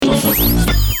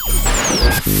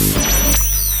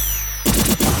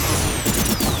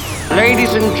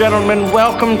Ladies and gentlemen,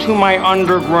 welcome to my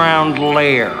underground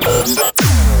lair.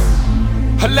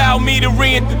 Allow me to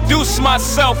reintroduce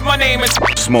myself. My name is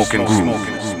Smoking Groove.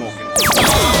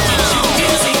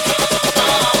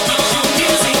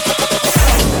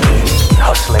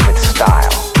 Hustling with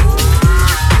style.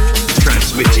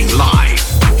 Transmitting live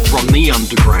from the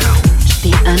underground.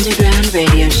 The Underground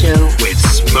Radio Show with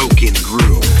Smoking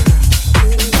Groove.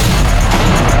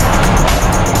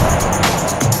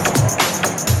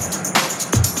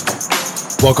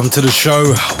 Welcome to the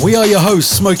show. We are your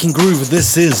hosts, Smoking Groove.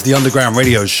 This is the Underground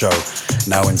Radio Show,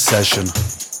 now in session.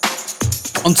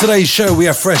 On today's show, we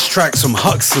have fresh tracks from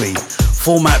Huxley,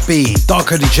 Format B,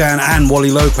 Darko Dijan, and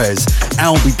Wally Lopez.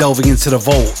 And we'll be delving into the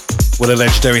vault with a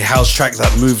legendary house track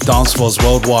that moved dance floors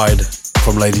worldwide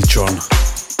from Ladytron.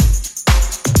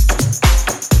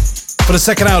 For the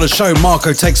second hour of the show,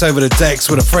 Marco takes over the decks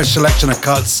with a fresh selection of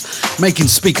cuts, making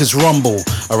speakers rumble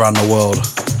around the world.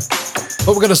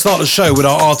 But we're going to start the show with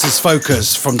our artist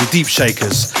focus from the Deep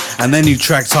Shakers and their new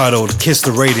track titled Kiss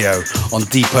the Radio on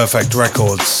Deep Perfect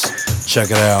Records. Check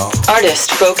it out.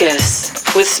 Artist Focus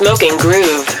with Smoking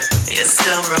Groove. You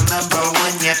still remember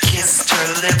when you kissed her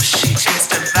lips? She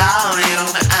tasted Valium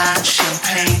and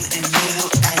champagne, and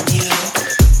you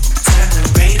turned the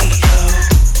radio.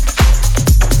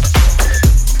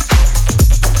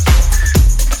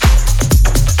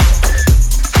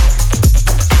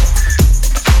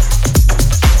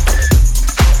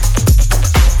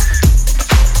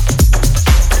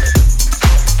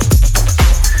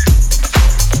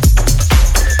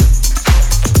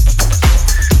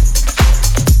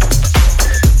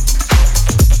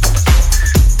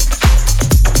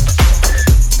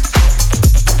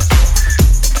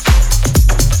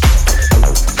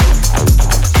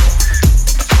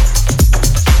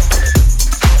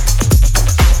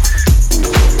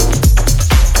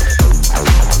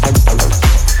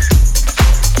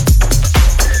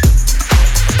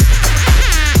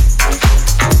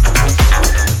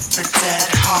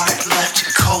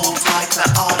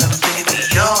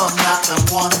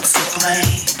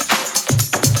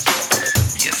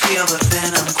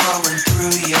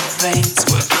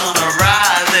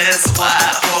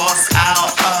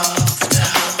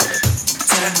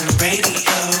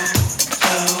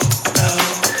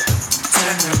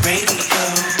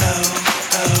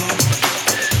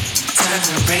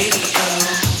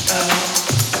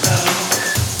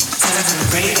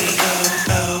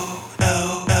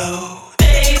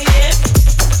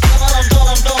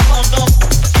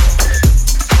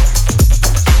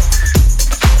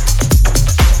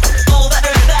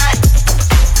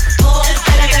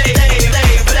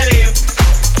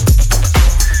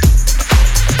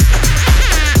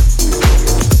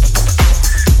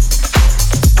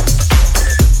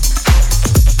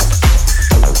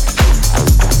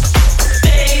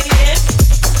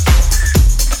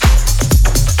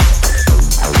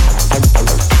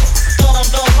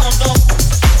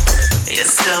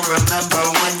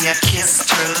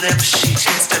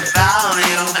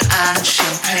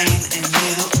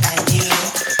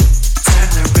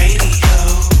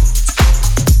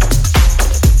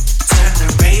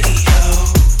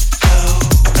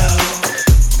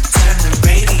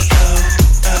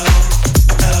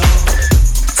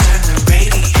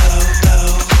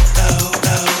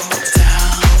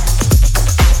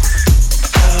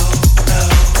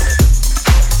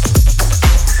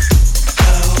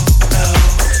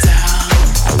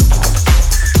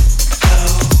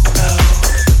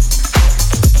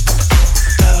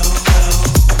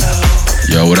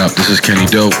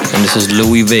 Dope. And this is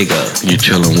Louis Vega. You're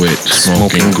chilling with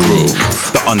Smoking Groove.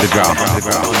 The Underground.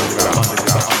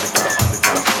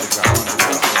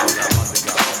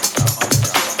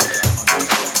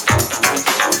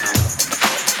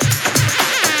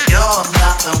 You're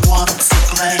not the one to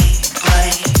play.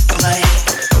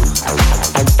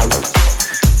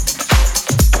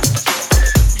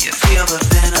 You feel the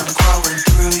venom crawling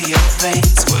through your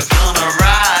veins. We're gonna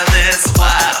ride this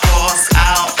white horse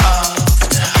out of town.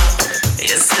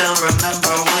 You still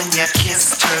remember when you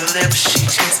kissed her lips? She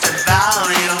tasted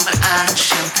Valium and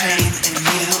champagne,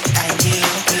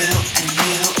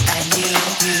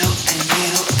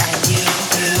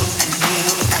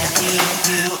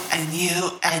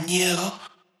 and you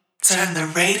turn the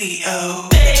radio.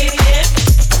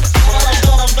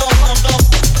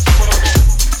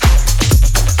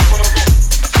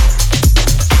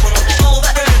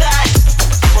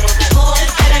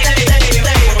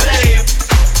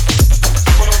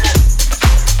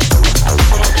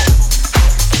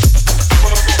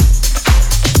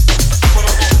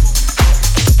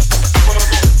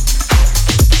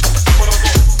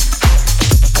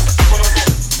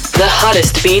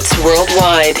 hottest beats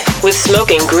worldwide with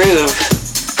Smoking Groove.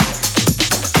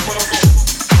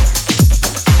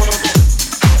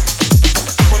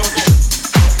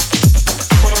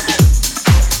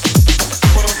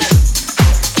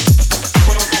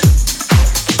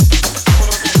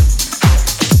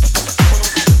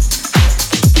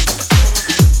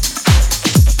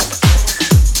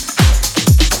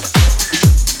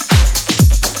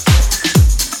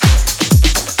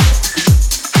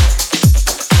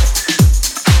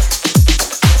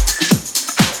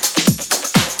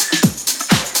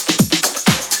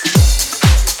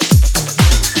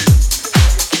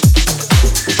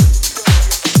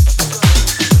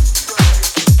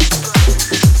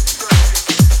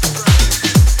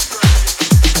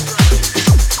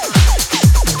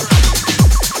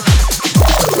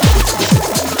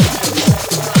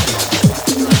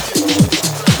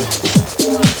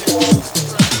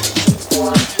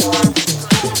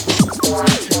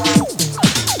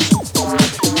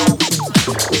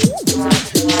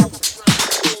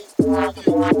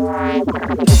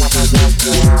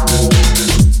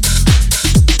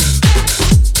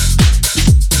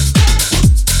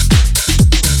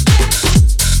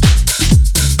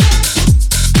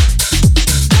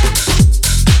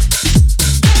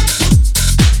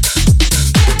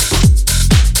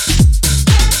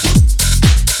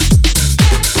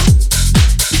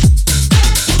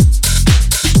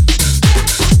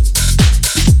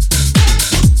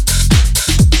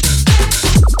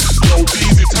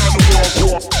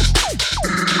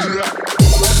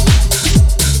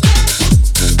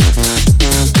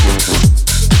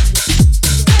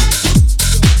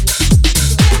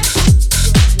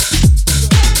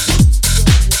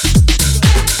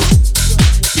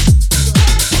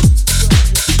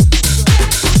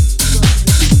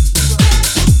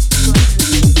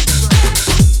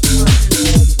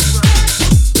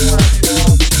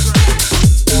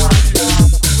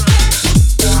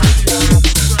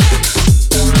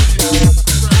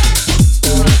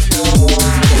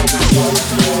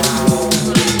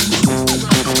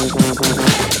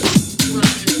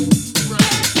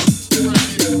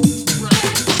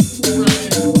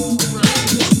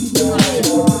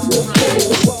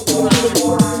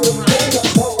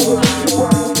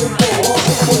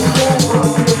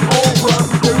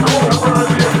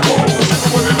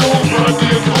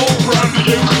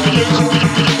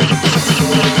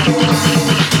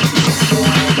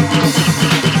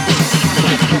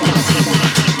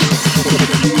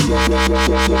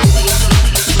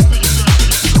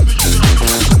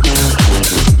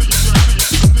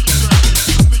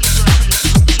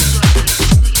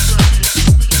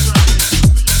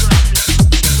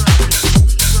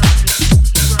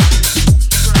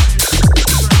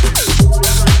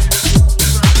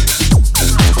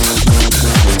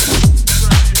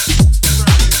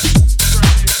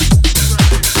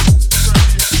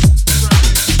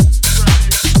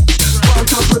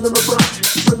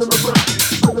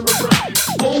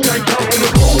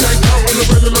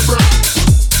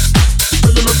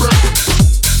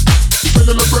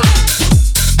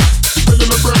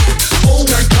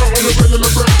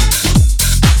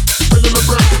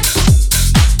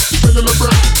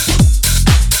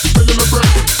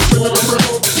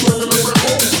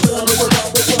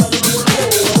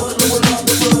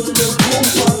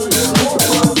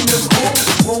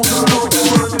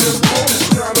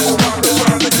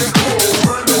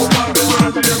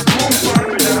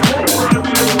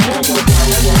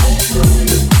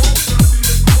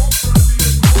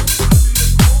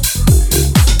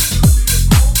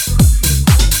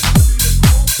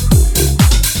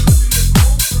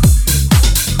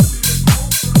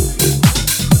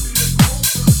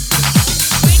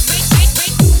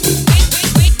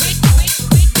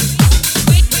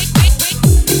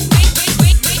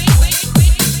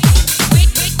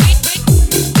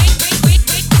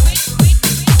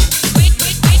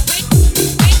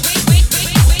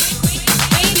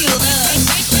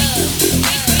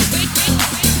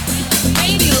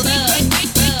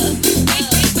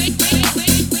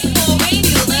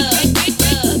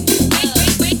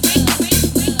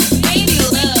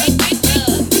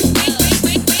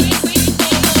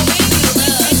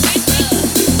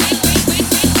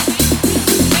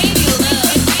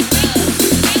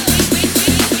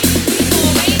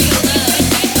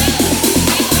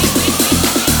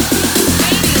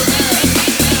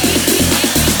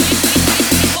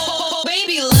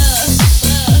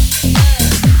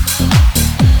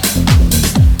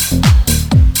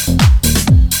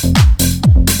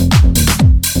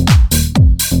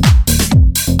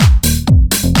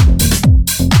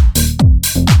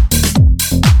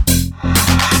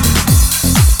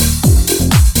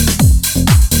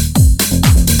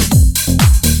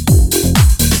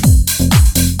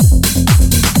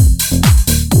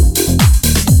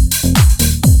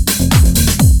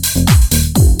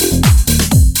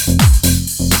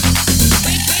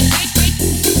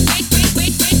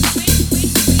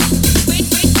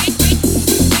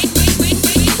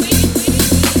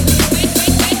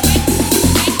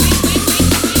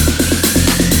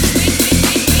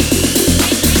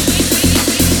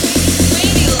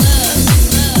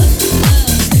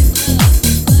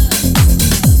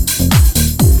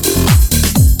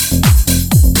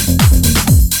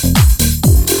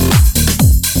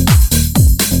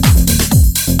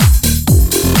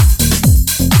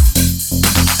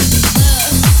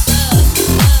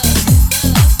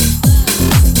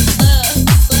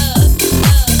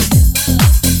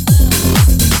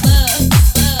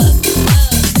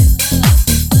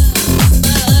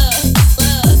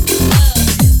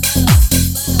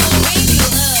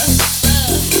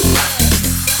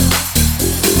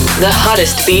 The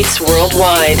hottest beats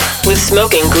worldwide with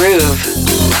Smoking Groove.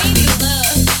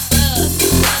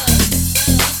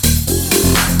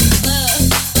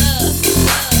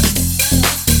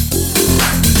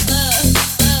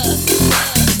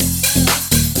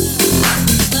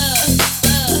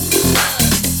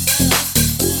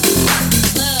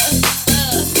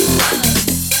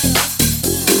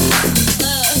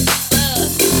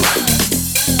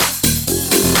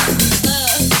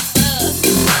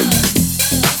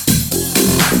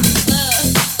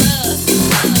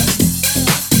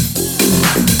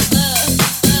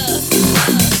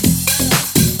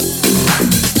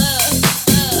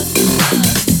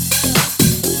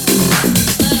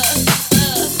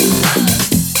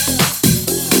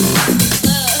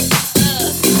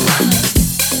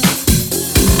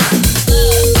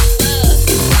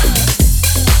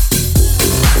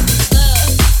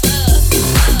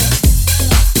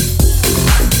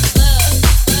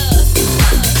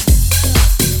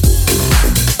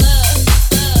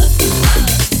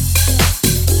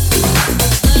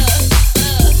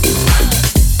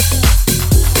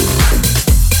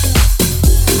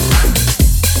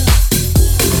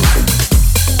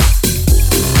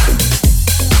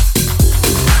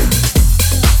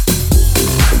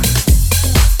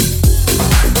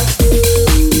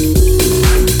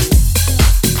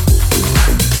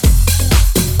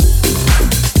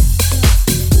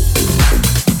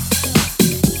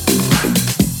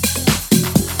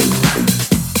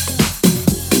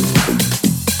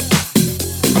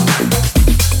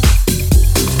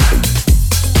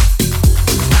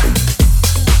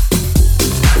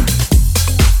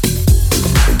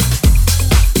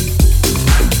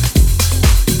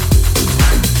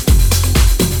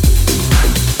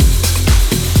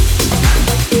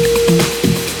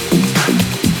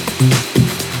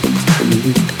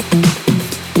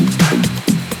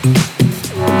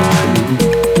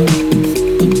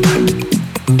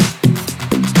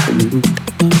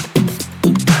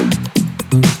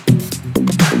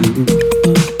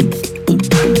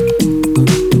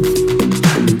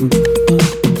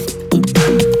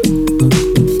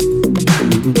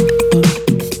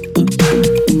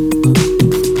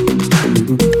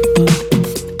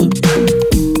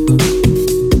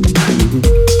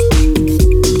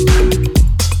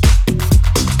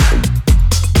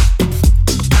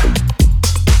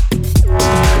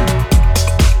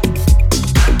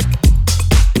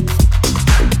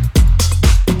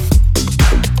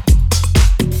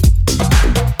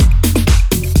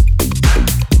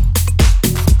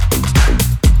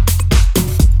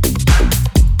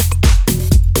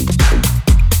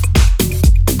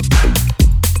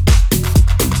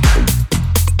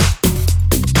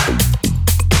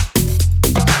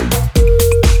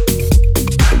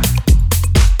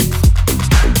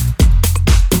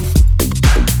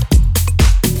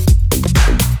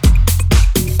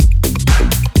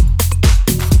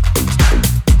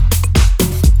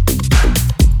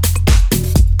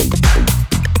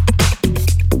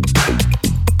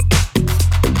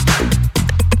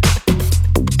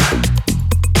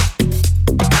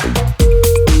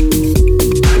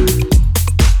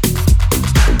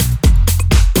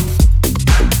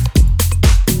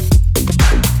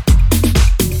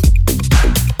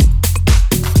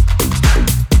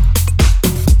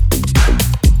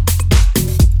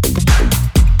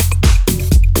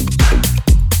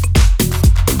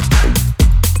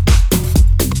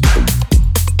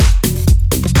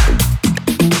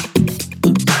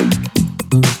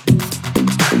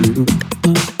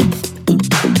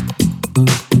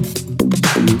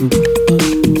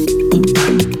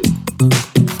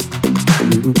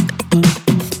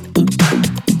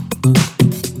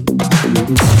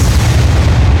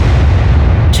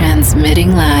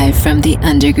 Transmitting live from the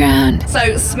underground.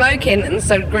 So smoking and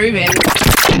so grooving.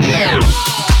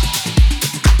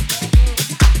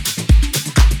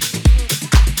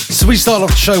 So we start off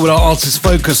the show with our artist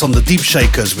focus on the Deep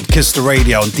Shakers with Kiss the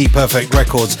Radio and Deep Perfect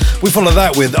Records. We follow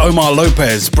that with Omar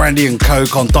Lopez, Brandy and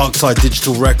Coke on Darkside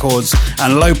Digital Records,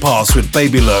 and Low Pass with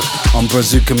Baby Look on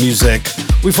Brazuca Music.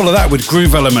 We follow that with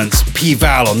Groove Elements,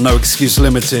 P-Val on No Excuse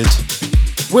Limited.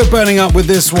 We're burning up with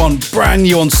this one, brand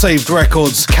new on Saved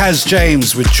Records, Kaz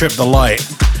James with Trip the Light.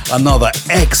 Another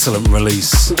excellent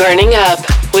release. Burning up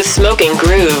with Smoking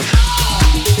Groove.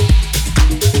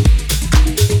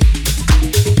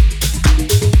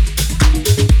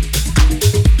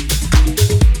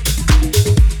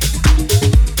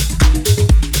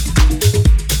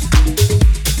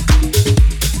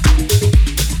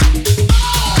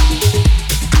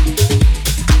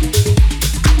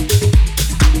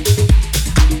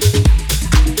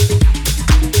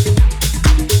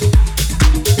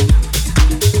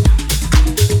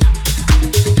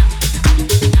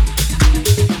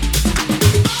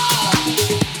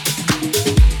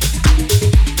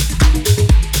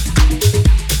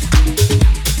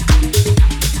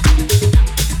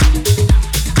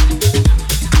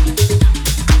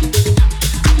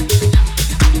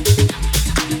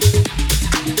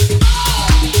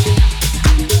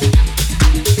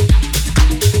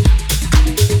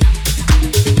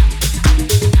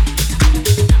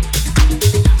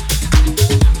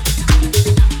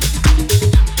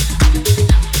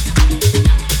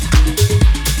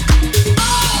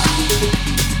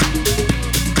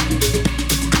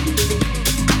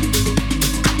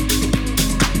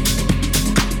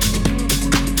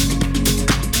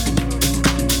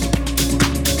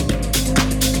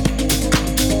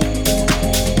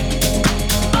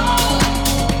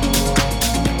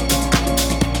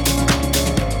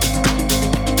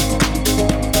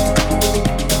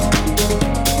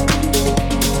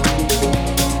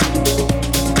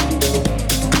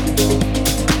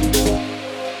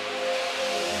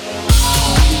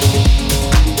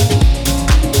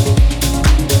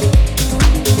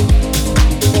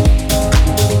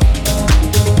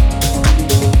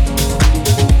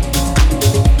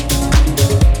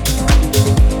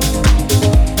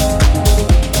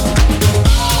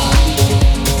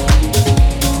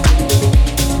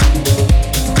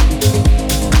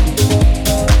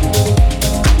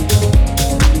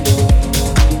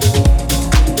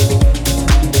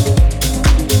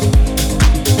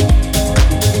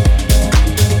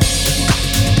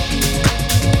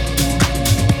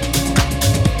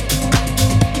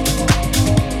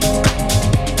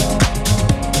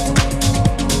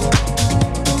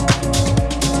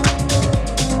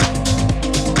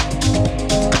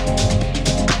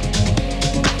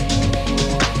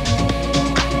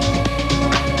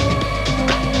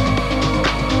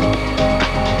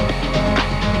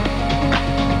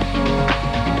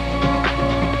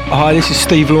 Hi, this is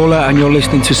Steve Lawler, and you're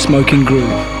listening to Smoking Groove.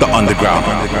 The Underground.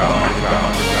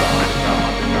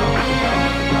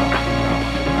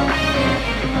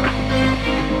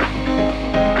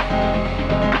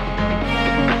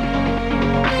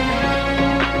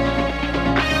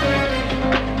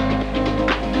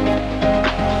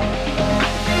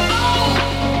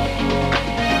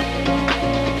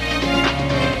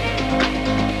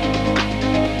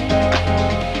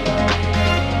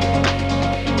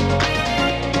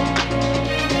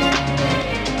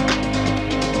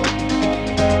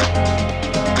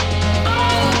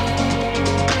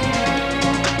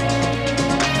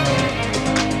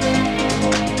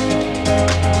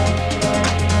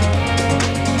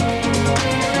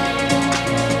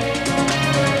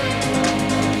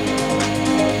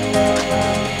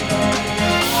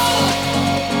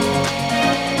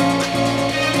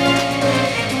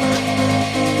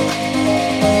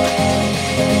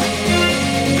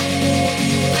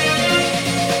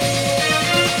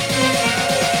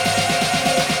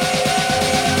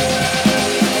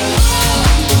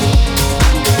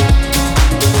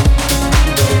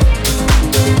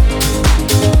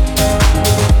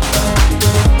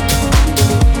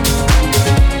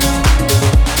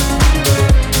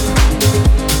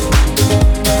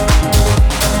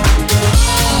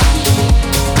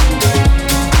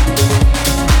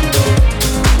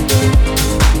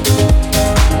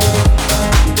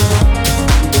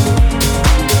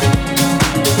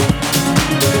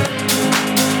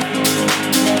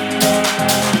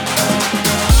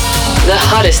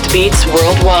 Hottest beats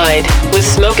worldwide with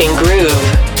Smoking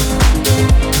Groove.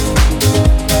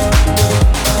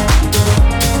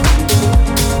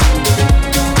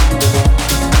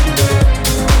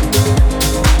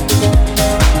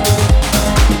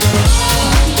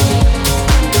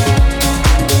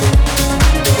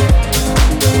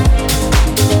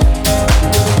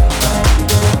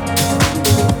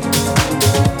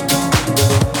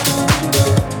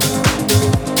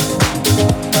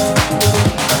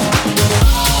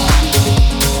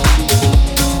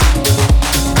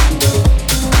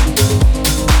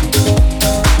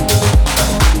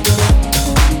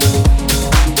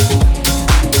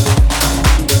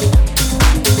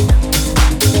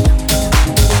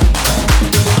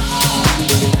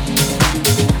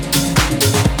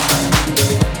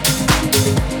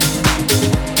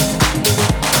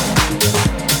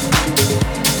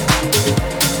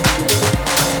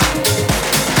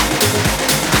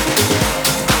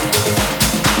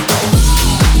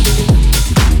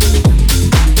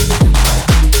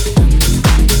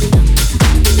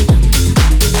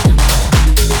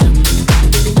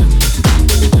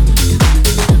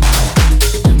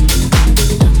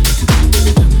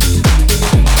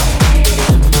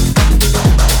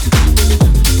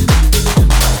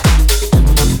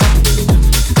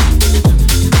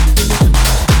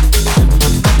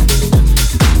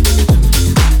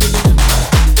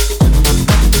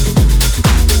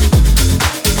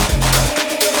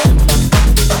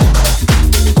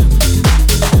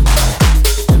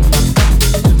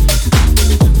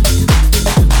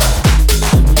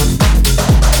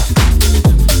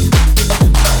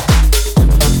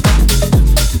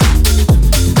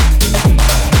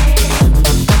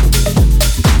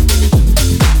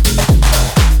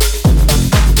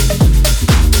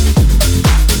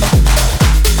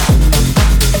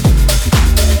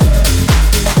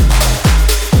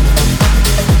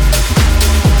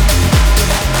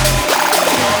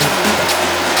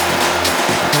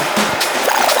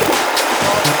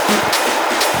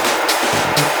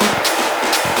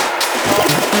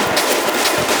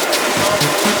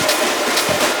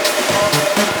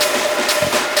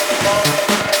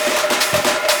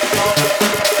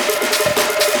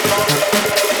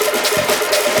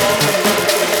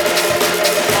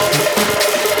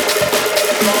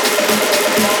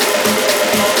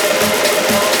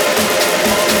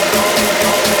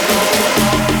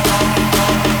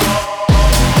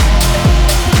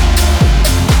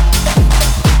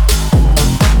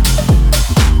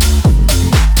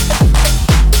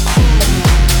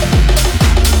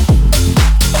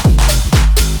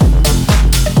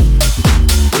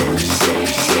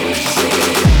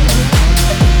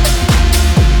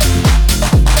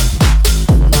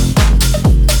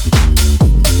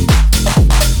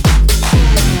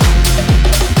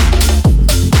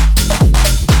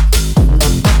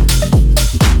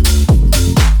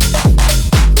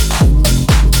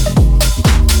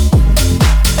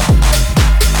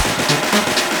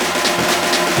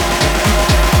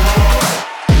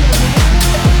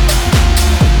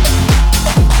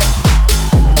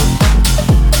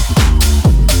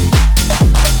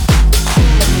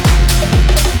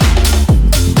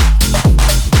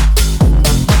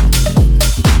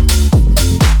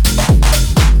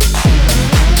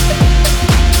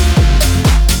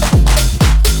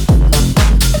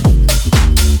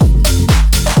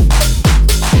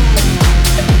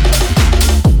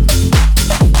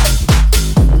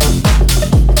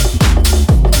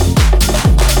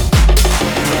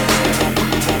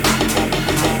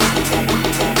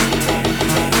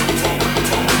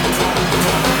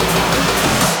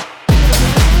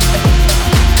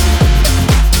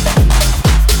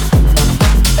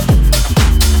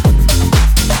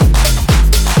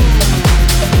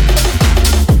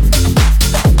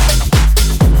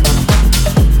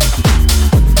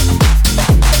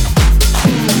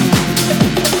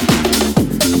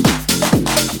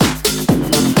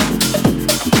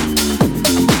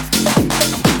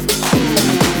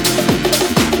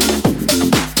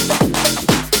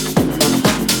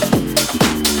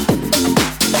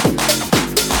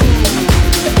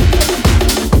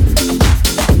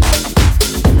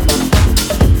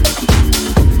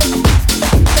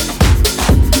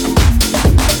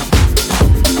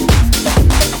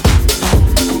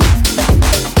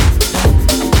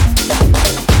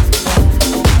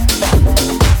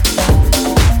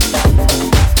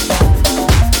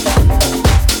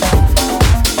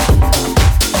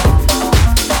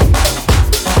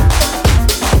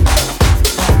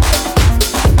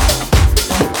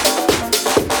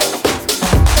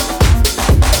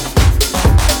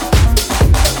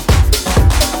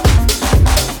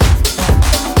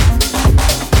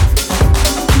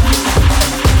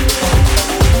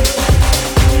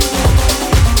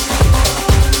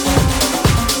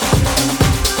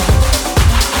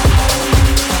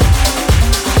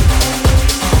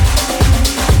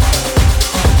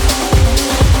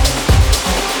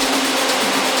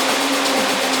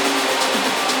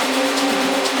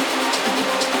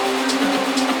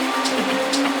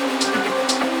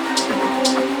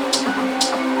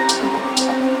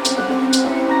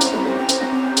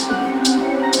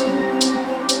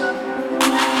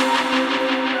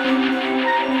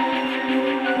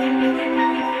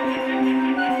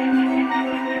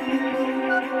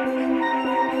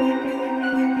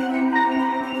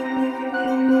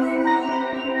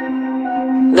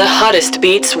 hottest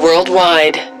beats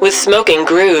worldwide with Smoking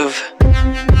Groove.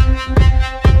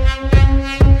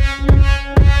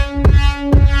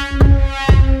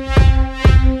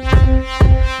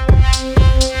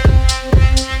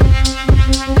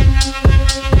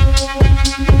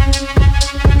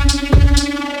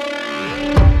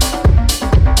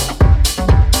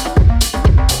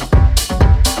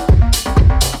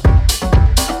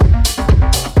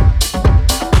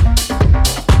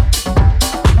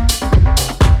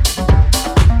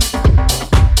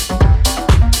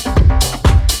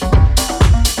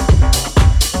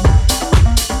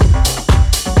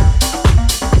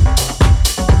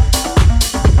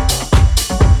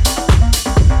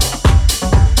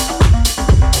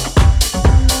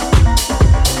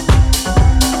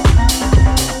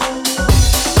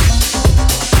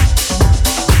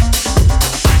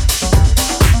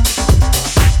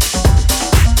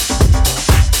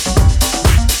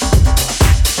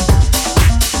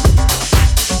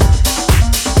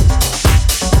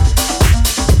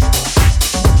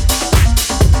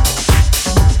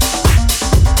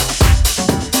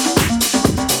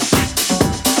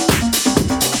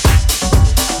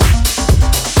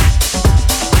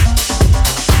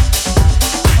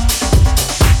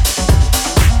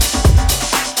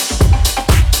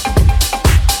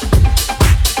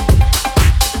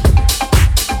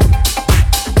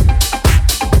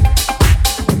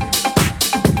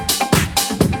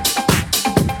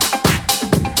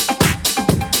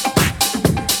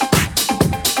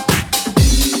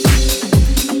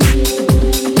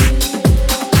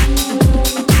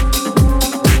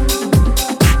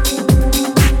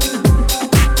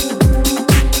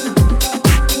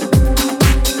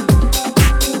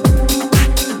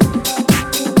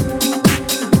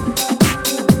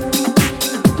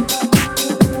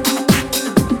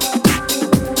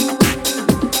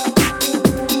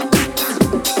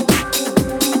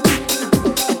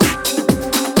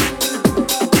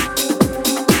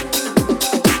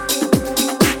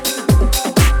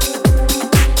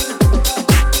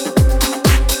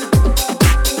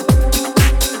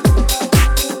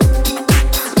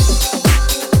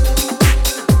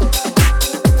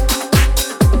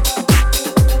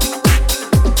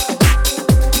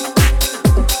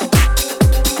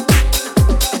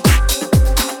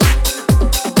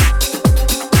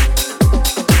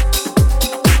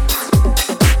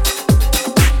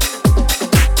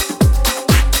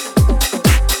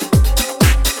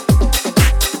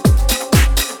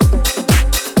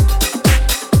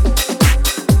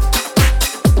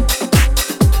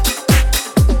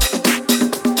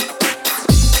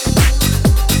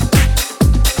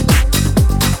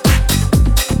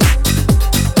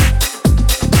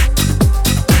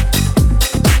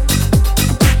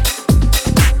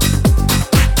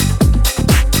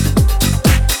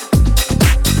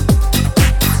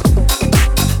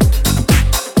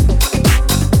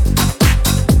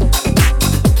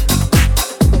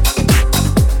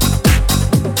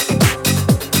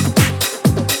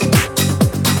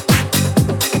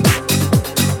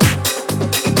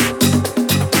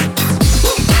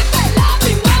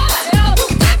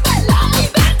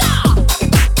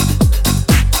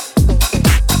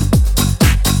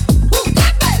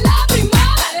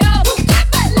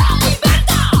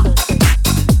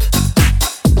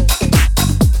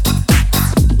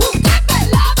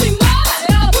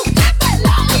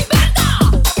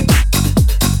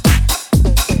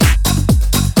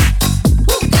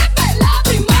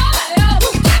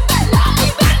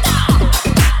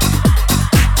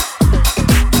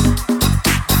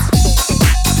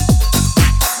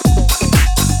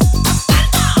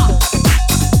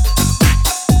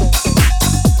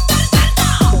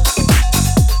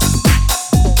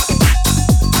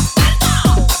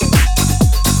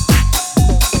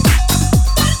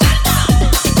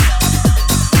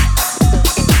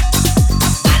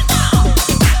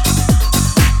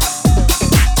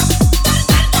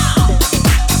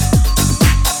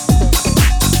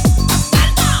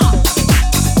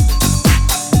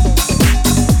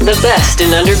 The best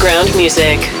in underground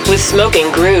music with Smoking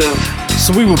Groove.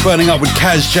 So we were burning up with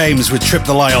Kaz James with Trip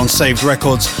the Light on Saved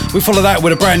Records. We follow that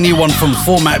with a brand new one from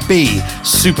Format B,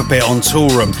 Super Bit on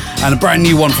Toolroom, and a brand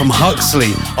new one from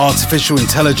Huxley, Artificial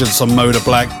Intelligence on Moda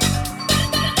Black.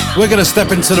 We're going to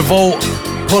step into the vault,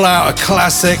 pull out a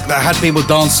classic that had people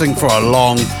dancing for a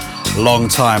long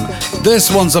time. This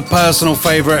one's a personal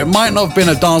favorite. It might not have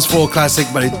been a dance floor classic,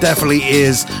 but it definitely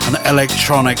is an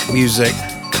electronic music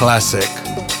classic.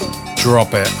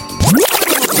 Drop it.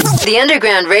 The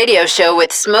Underground Radio Show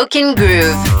with Smoking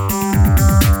Groove.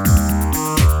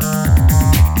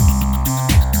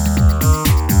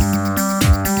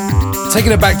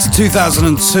 Taking it back to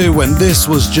 2002 when this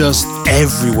was just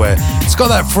everywhere. It's got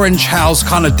that French house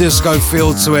kind of disco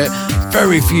feel to it,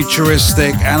 very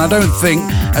futuristic, and I don't think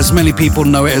as many people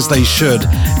know it as they should.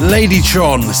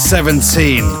 Ladytron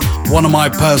 17, one of my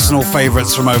personal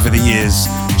favorites from over the years.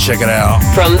 Check it out.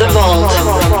 From the vault.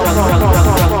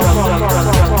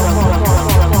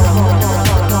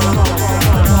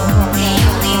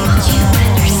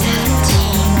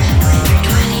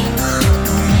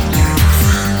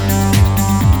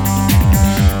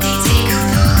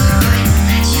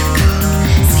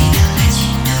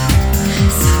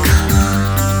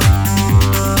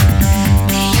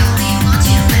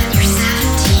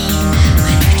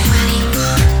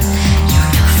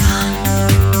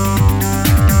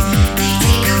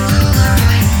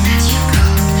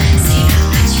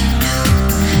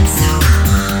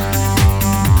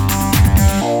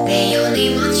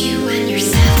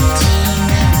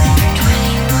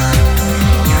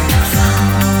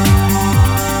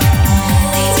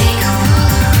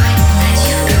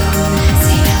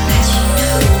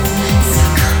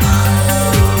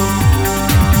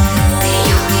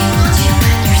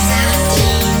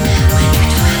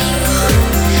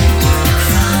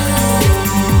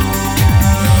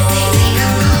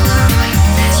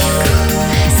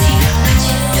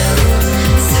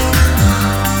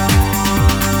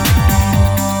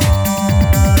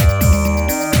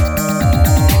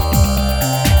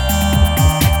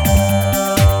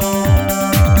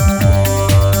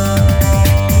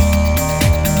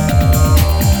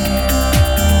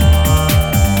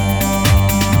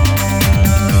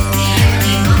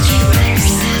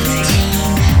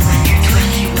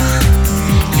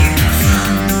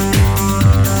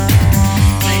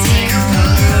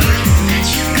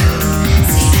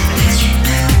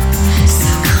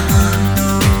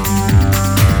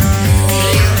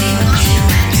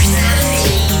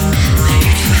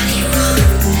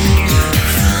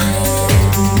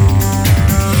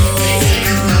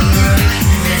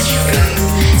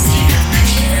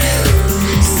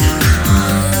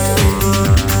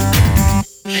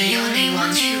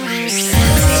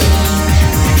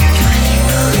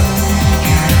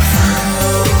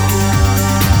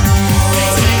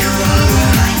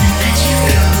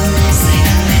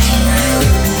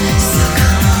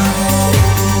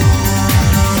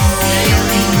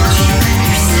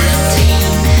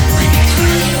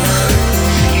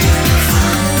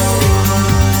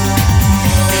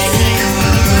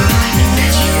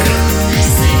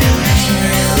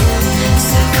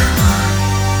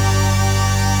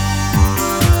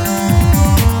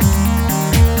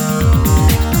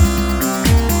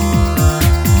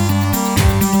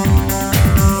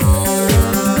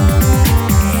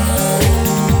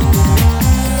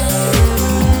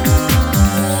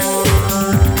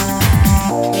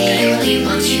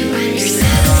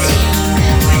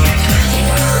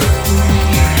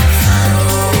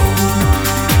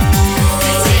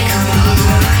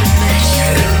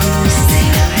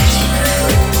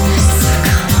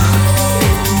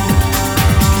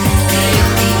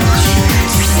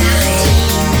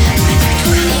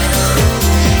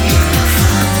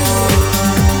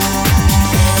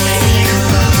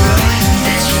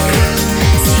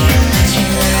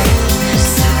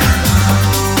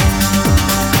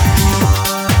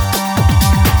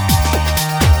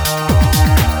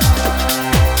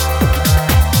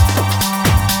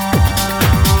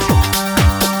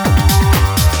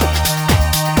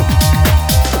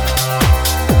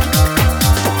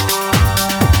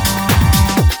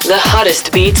 The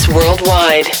hottest beats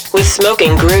worldwide with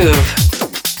Smoking Groove.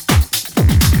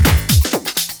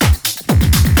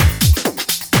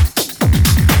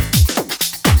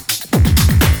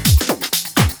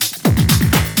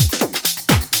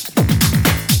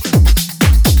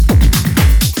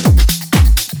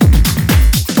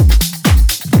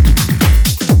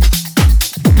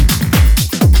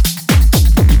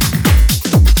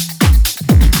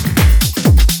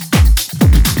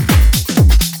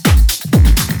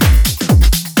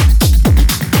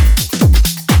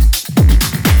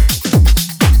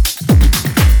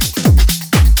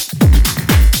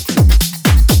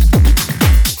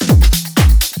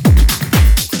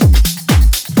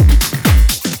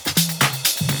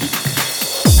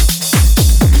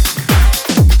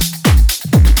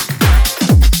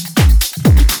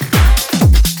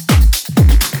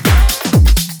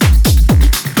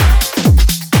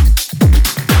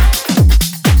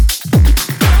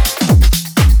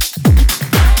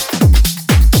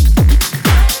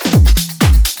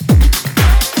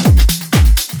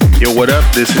 What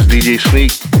up? This is DJ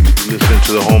Sneak. You listen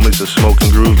to the homies of Smoking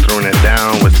Groove throwing it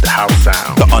down with the house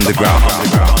sound. The underground.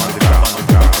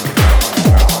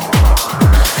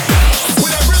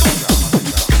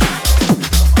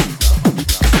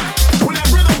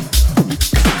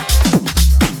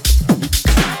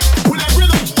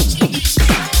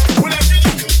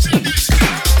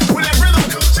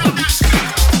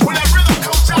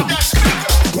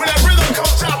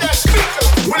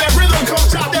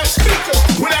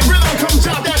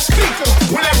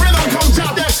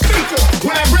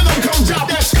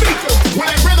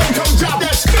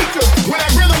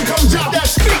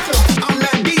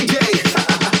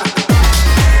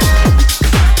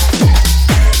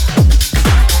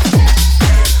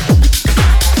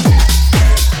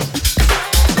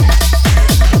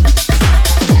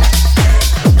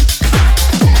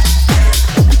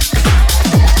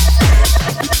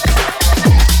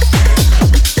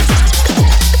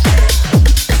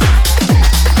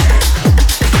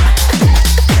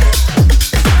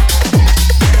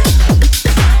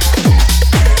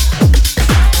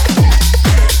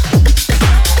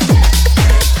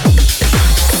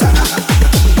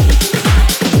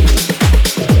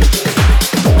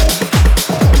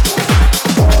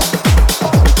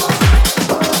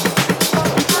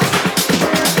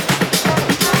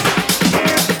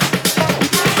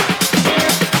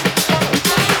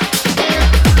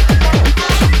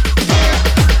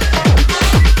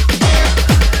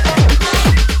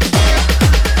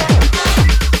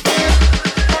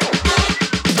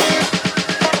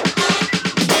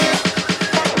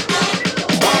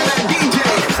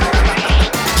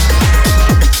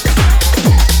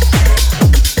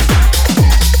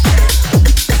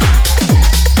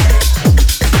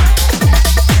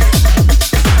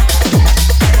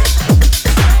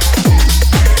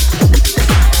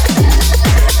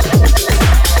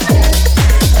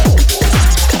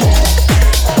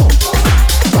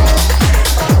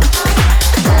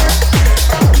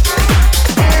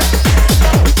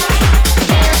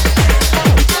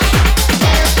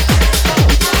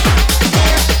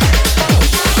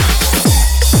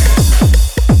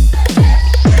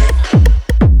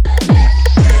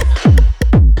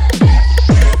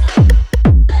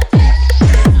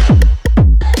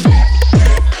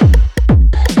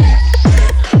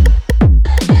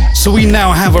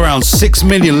 have around 6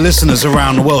 million listeners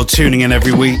around the world tuning in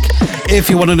every week. If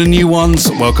you're one of the new ones,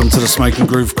 welcome to the Smoking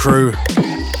Groove crew.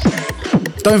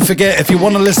 Don't forget, if you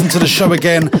want to listen to the show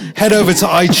again, head over to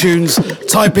iTunes,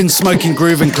 type in Smoking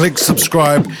Groove and click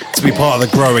subscribe to be part of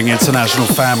the growing international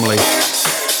family.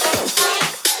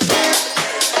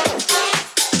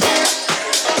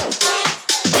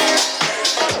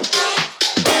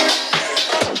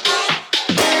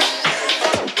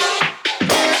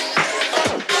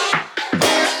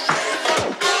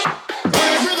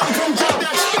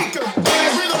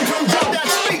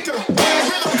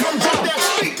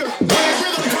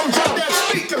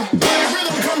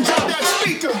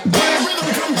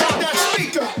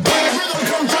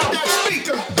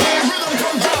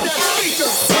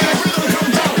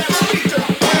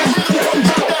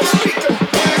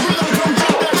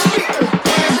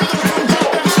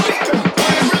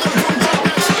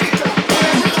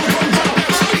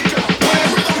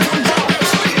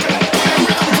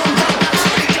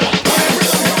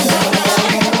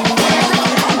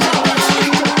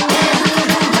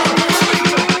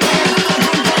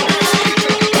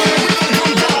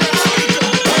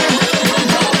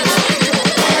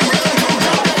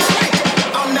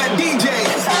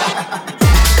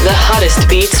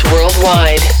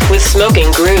 With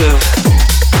Smoking Groove.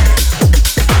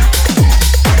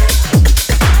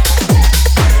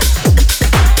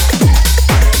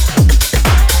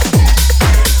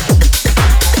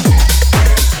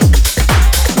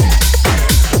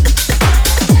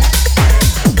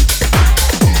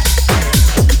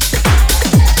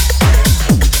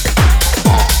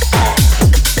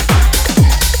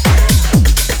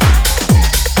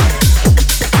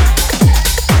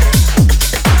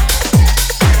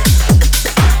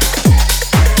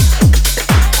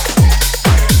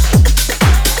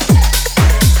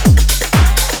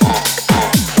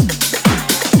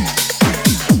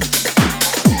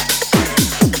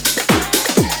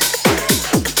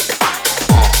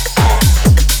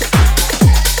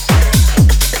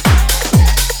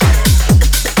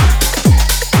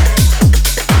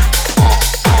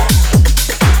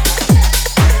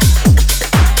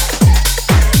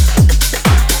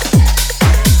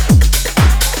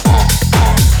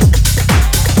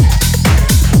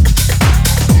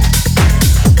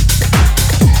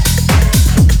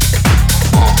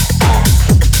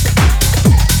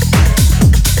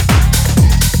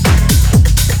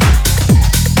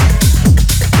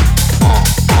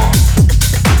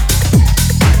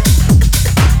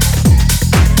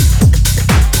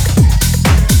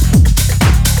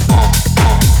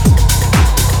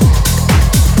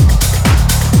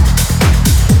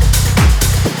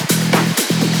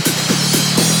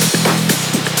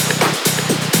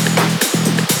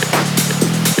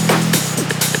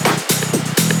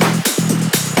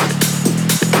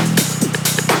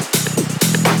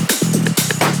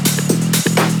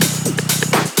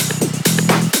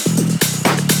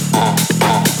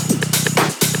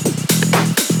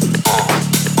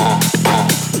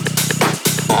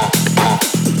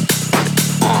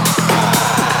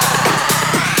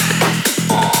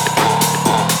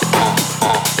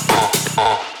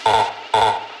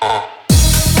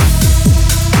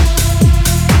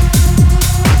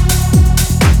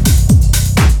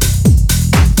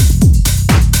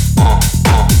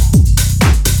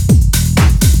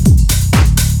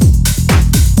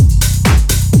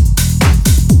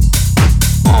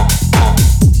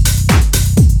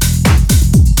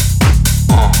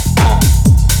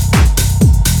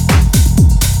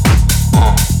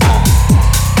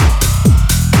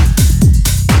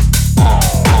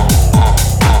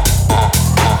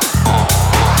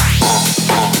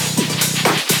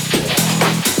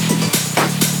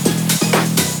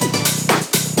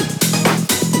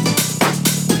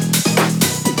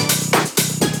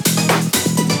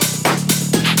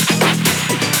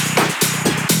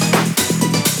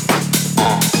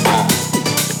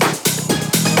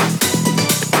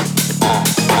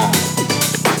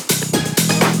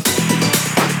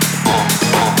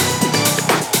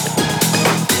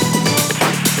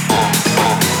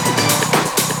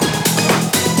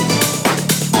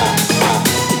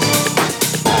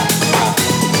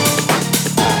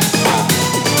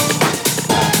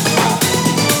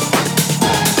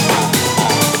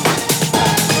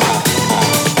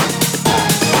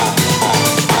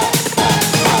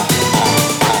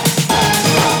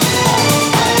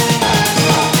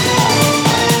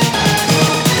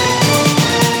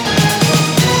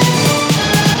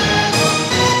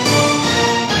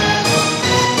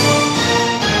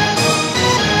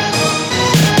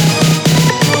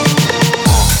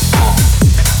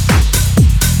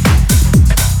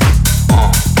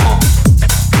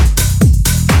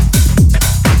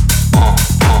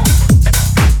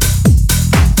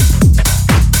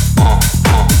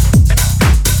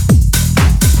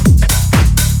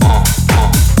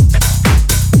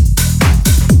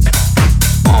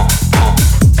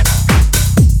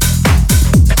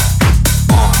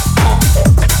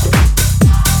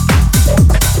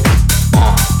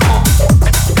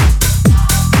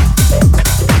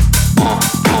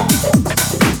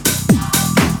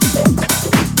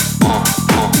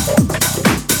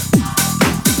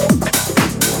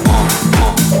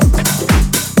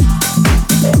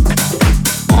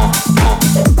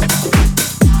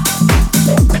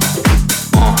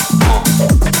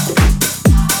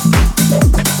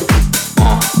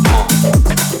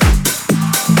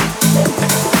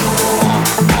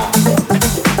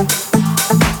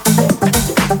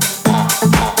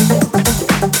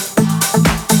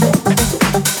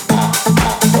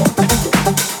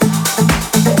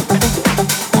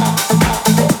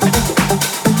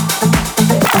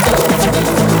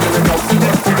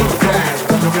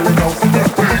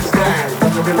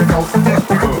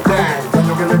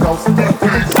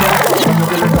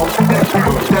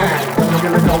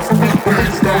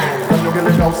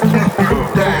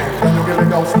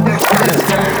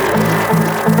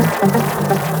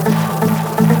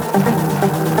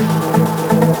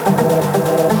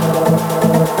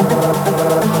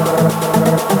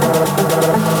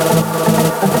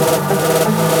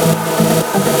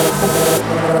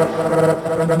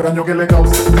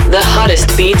 The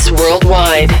hottest beats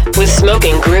worldwide with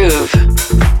Smoking Groove.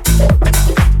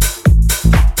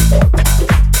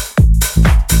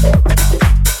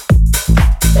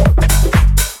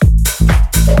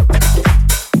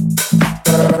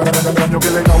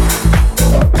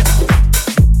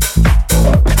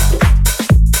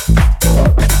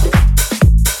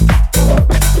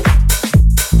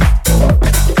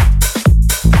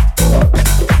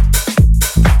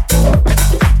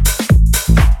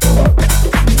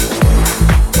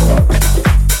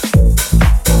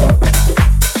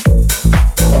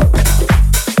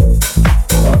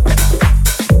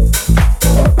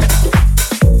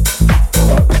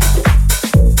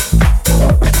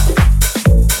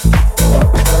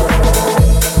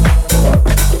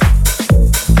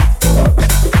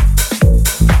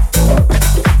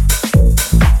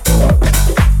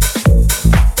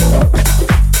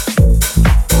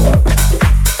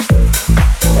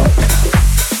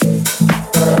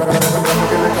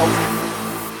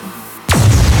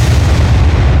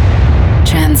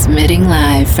 Transmitting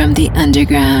live from the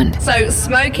underground. So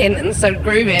smoking and so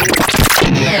grooving.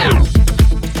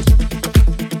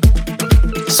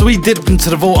 So we dipped into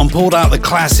the vault and pulled out the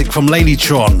classic from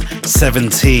Ladytron,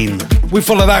 17. We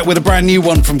follow that with a brand new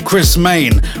one from Chris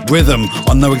Main, Rhythm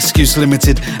on No Excuse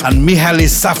Limited, and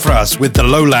Mihalis Safras with The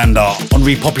Lowlander on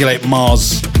Repopulate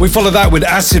Mars. We follow that with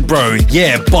Acid Bro,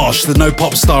 Yeah Bosh, the No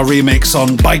Pop Star remix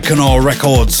on Baikonur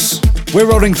Records. We're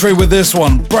rolling through with this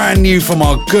one, brand new from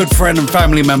our good friend and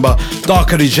family member,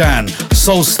 Darko Dijan,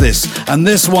 Solstice, and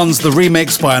this one's the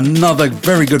remix by another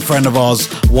very good friend of ours,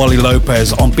 Wally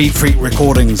Lopez, on Beat Freak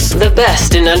Recordings. The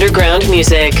best in underground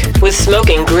music with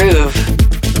Smoking Groove.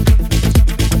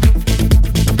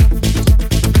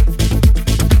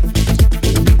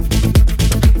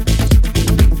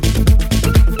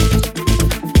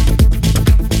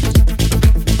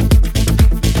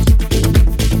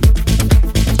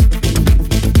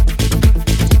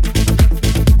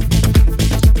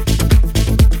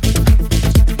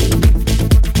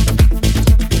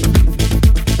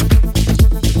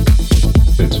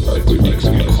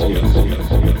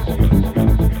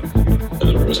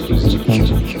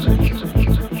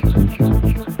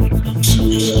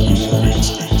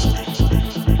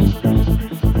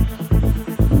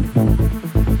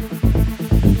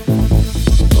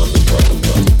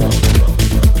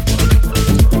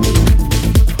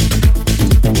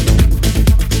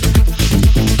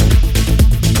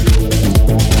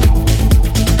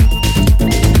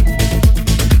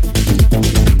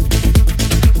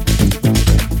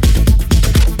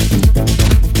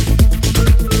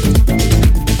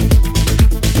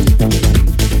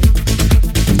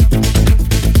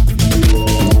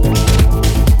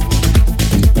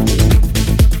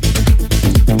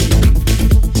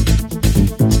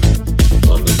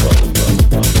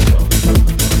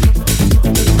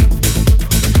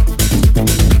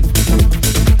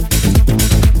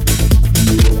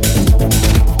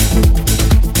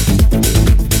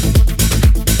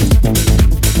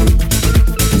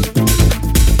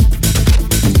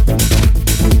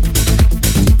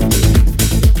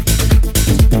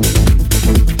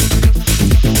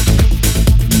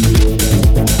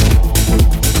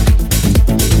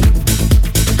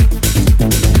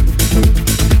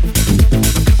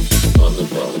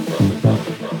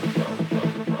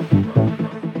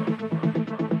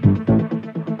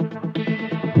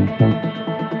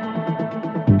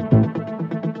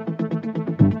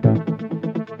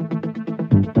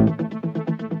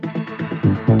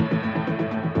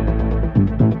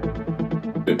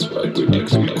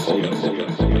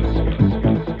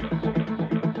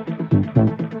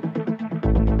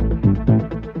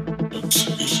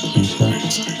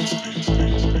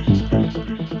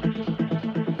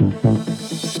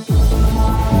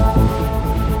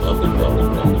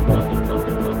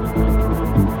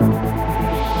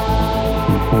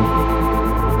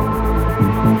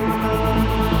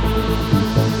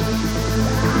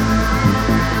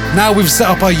 Now we've set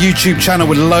up our YouTube channel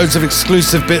with loads of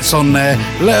exclusive bits on there.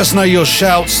 Let us know your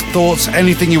shouts, thoughts,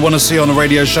 anything you want to see on the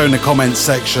radio show in the comments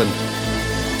section.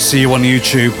 See you on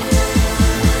YouTube.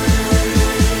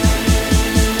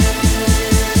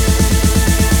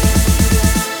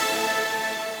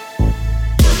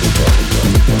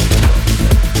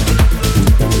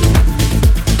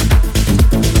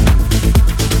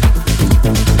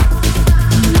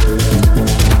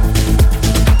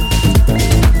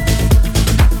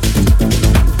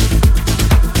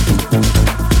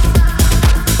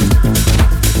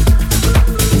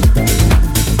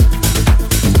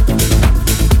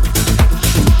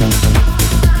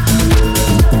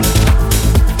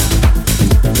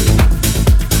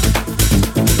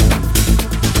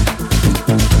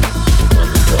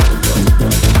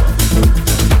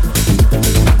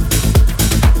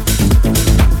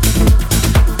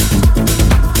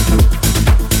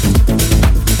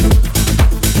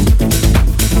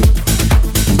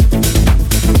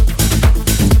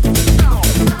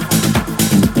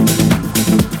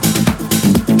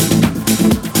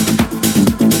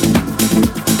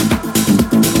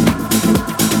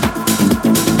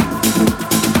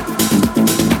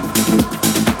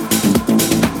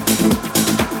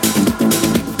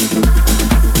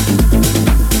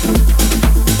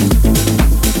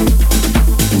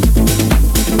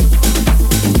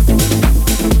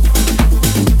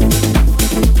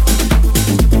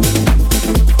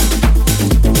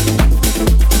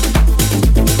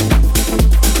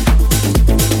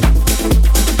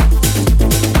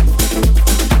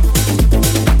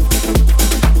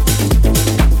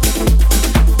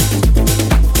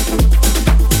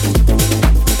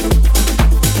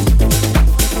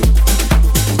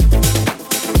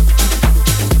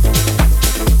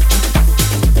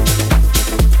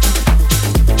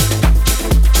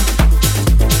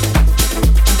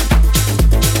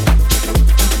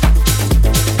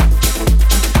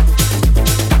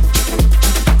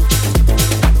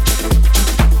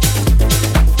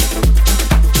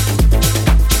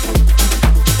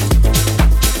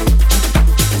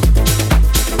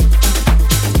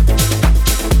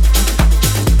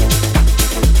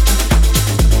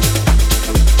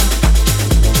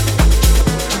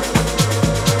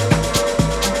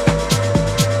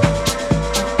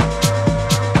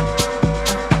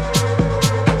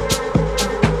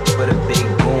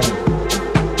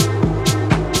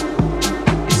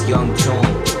 young tune.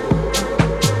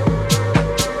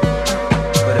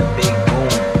 But a big boom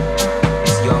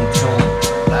is young tune.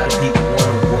 A lot of people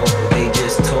wanna walk, but they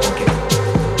just talking.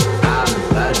 A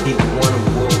lot of people wanna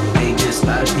walk, but they just. A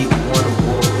lot of people wanna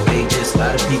walk, but they just. A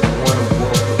lot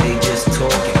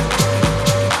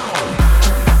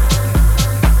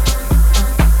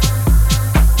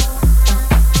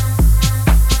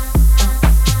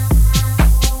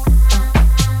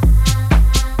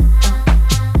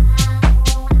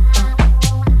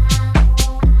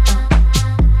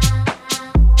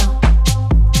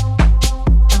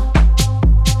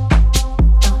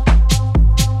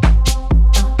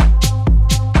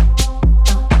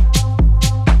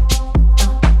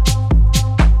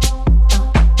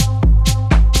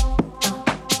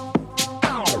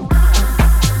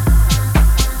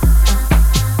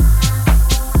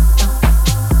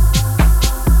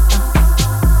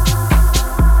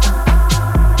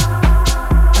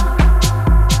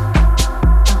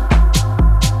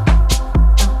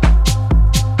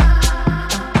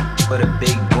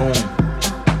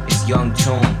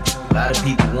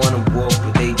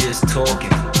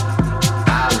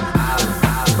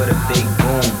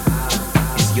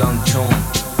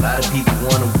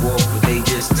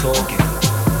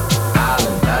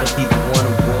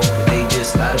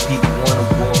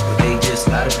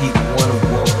people wanna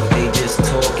walk, but they just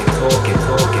talking.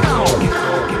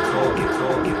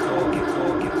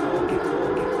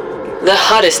 The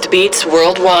hottest beats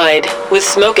worldwide with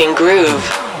Smoking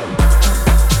Groove.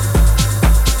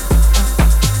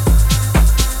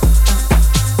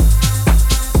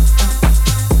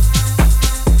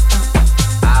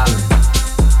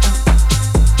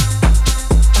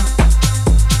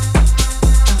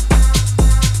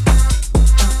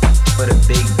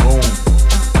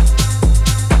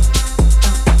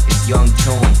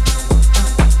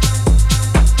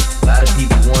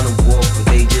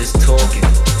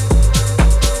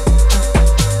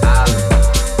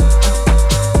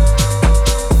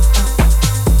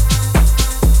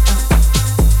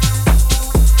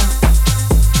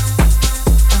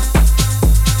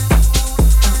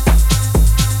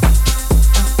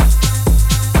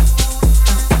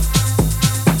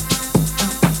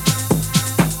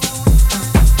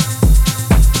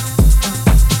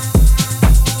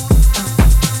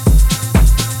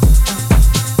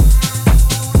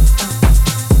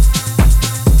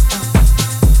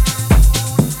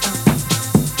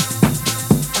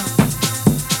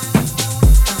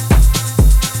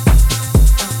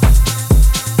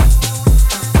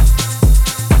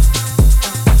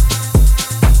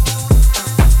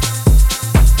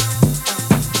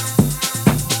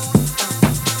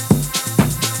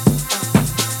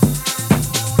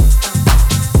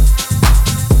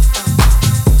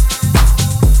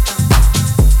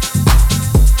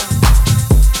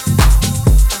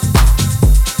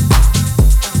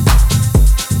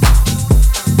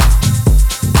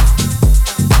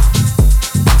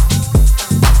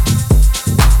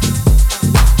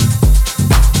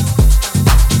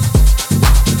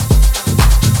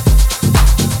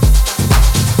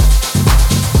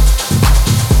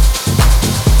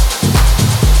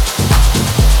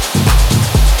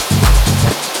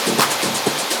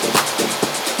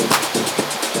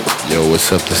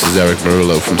 What's up? This is Eric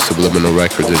Murillo from Subliminal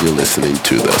Records, and you're listening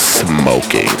to The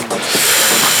Smoking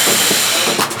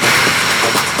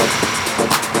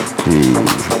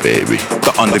Groove, baby.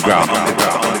 The Underground.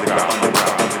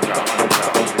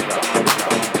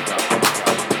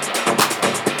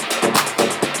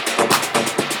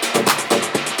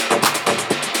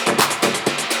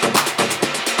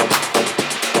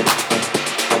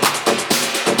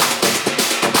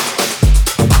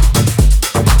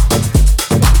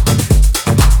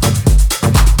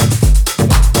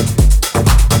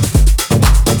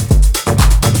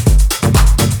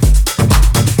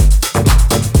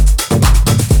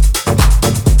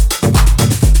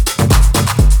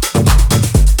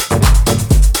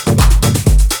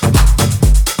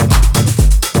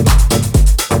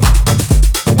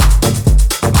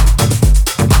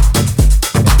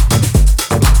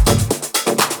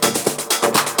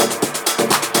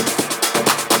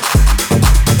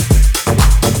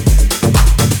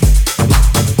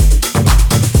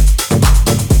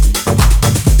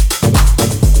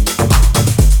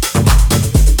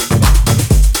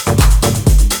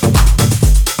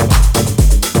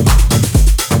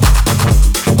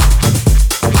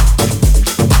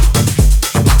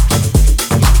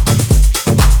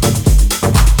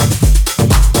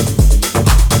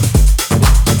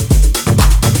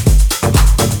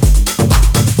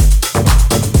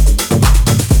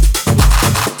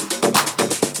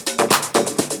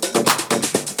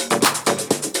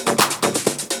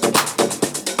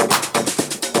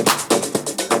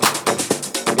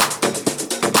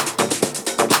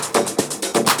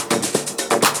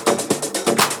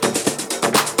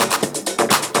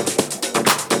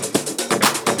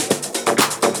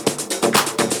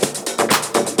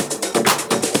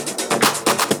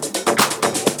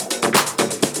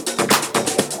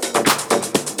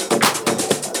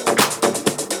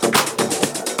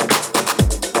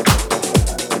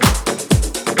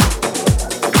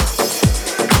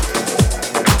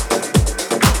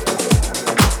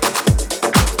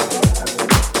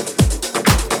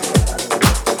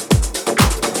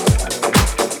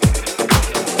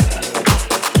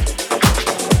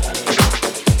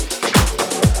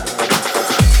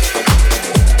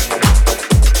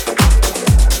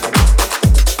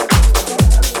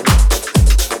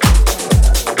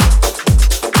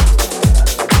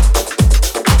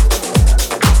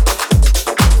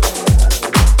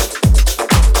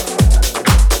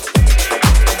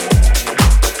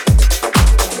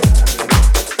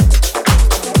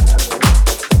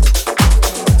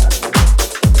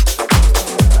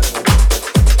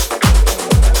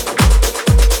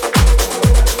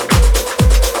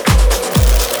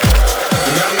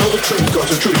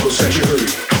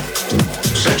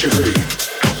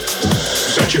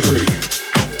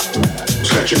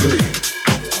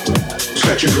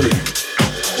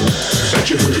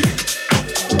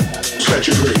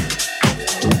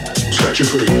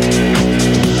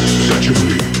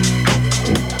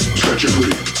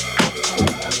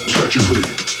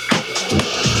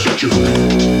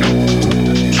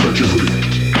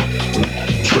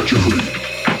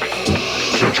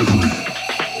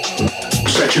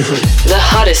 The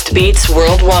hottest beats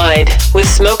worldwide with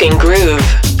Smoking Groove.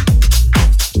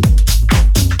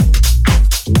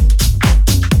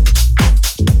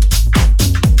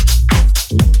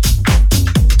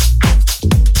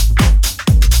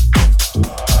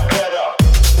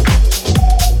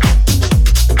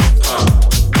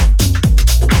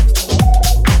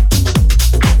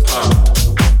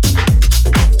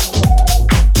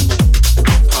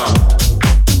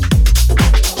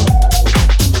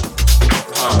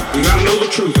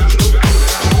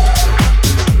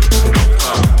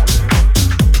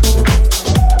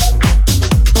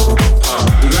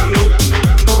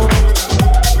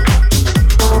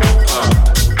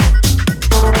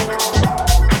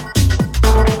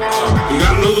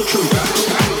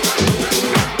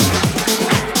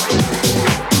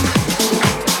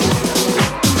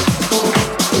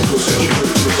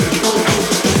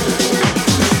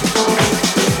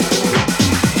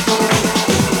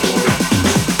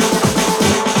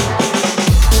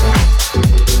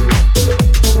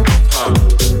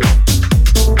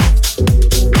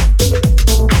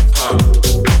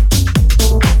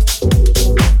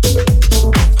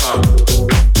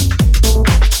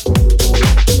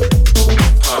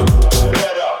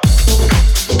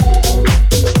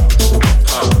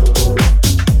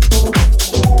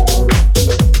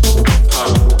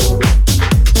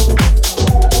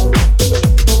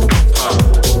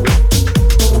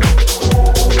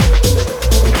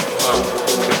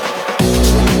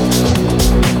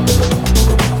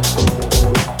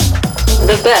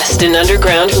 In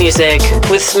underground music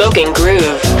with Smoking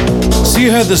Groove. So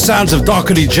you heard the sounds of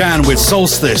Darkly Jan with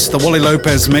Solstice, the Wally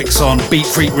Lopez mix on Beat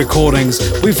Freak Recordings.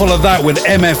 We followed that with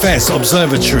MFS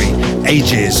Observatory,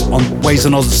 Ages on Ways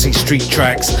and Odyssey Street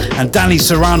Tracks, and Danny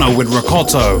Serrano with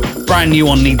Ricotto, brand new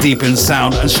on Knee Deep in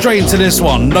Sound. And straight into this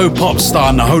one, No Pop Star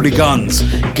and the Holy Guns.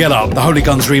 Get Up, the Holy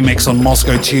Guns remix on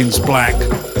Moscow Tunes Black.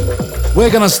 We're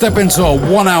gonna step into a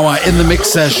 1 hour in the mix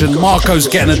session. Marco's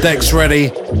getting the decks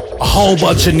ready. A whole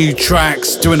bunch of new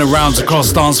tracks, doing the rounds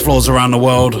across dance floors around the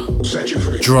world.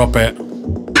 Drop it.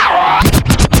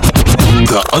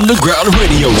 The Underground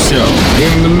Radio Show.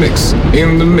 In the mix,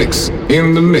 in the mix,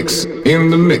 in the mix, in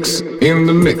the mix, in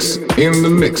the mix, in the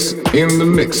mix, in the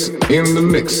mix, in the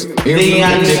mix, in the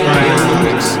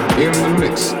mix, in the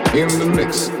mix, in the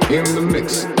mix, in the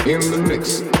mix, in the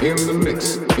mix, in the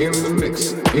mix, in the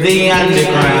mix, the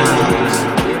underground.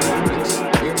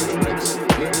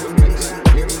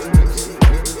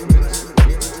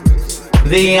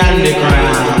 The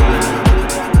underground.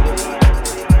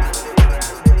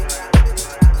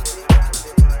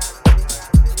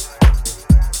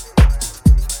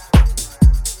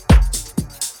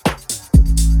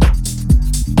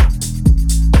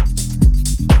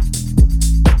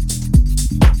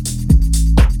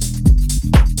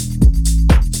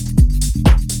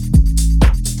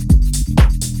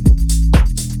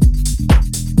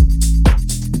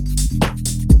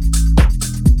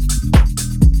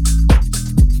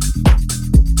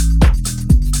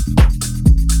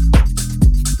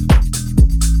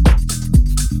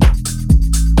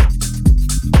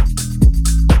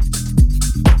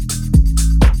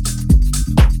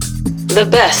 The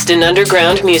best in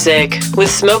underground music with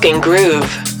Smoking Groove.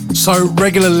 So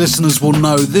regular listeners will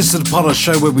know this is the part of the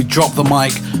show where we drop the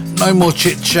mic. No more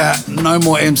chit chat, no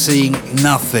more MCing,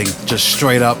 nothing. Just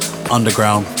straight up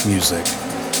underground music.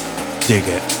 Dig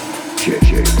it.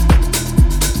 Shake.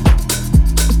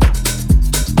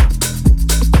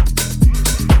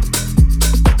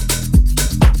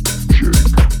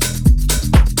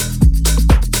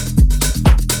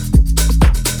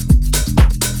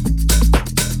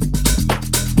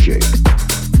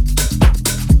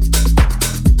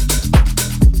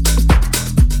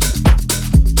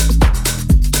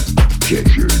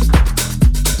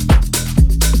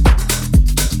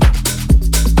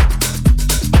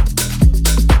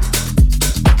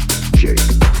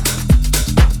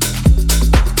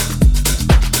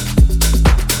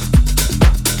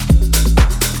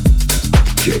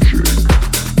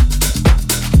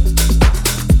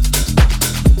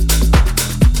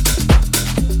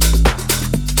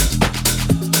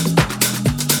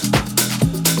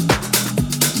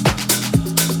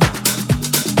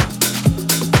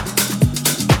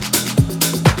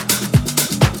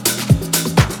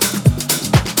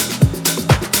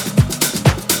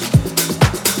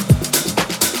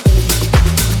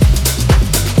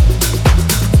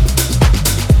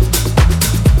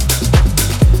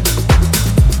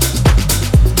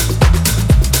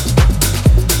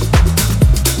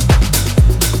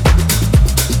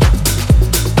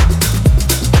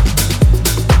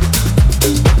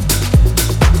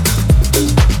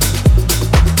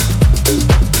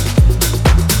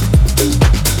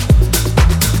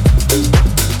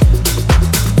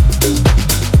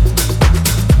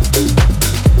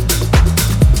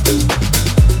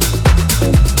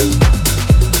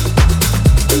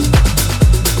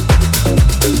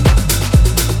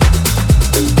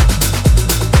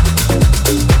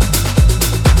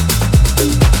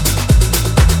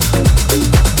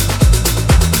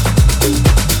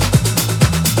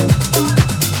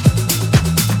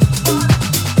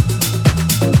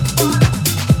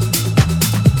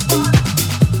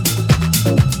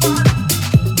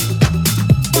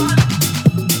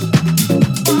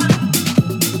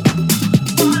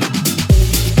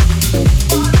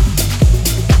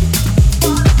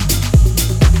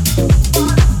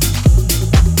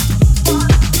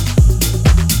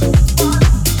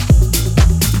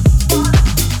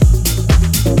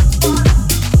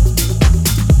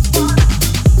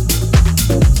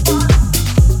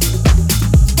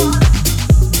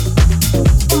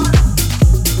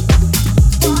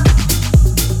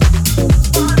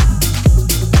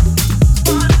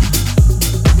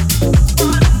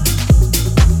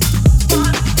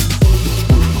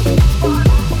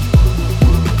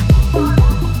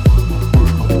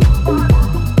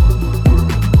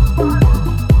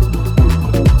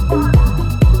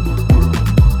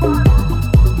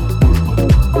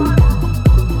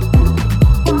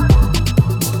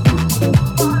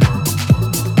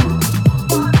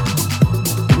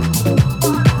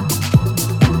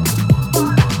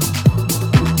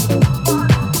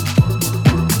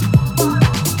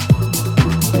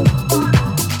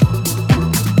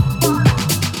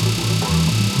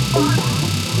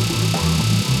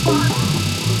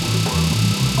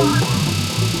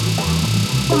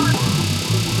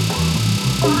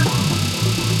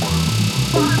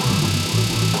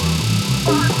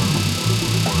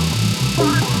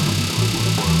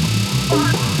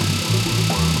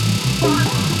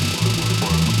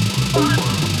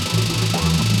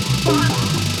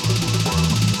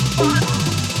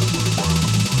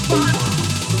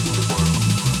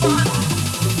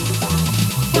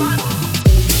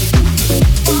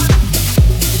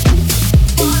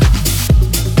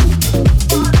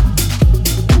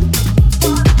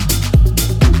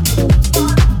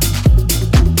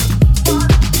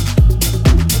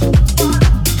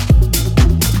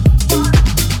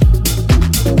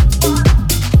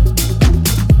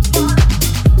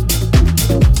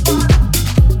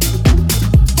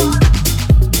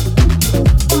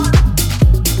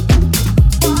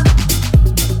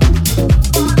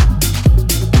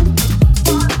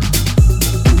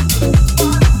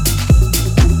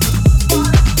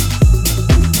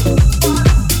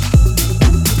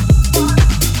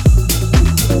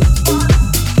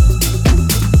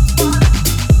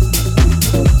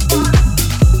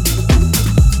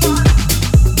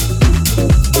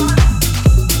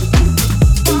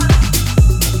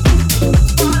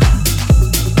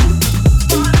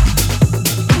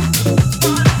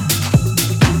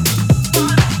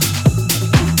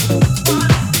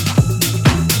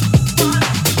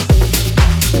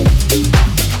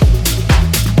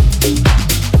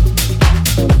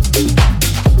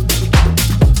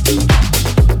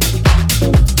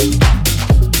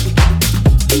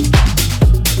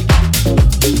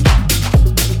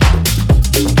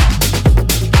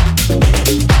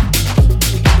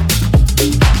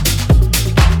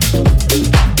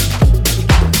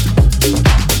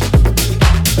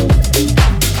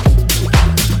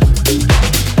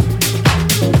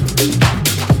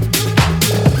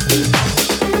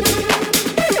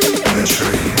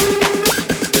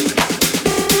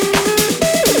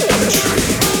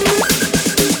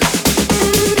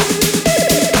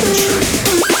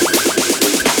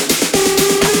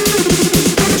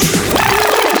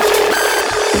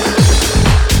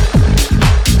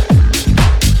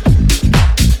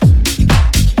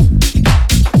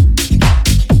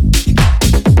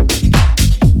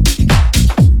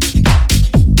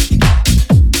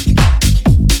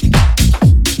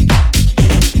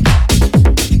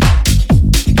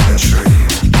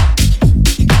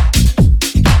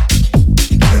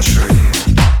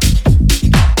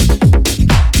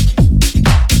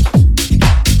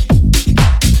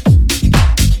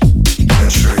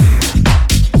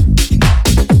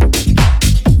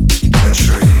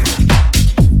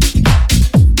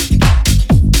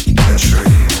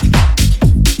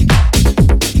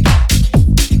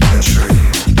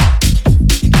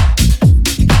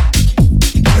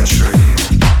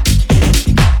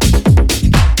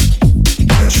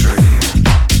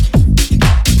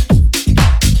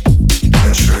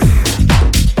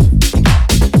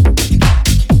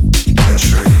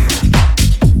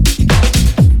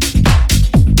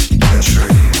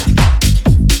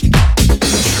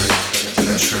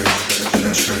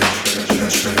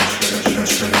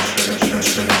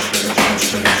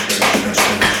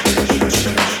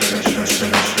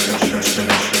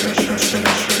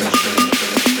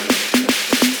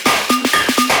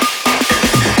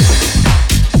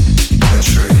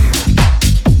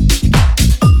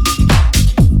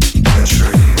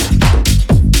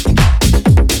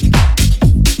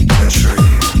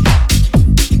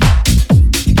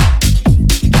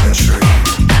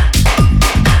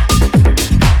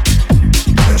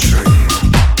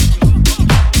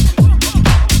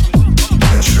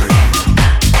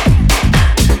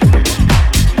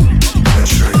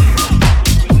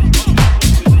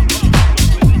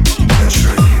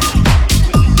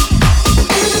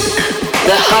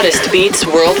 hottest beats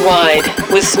worldwide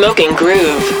with Smoking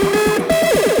Groove.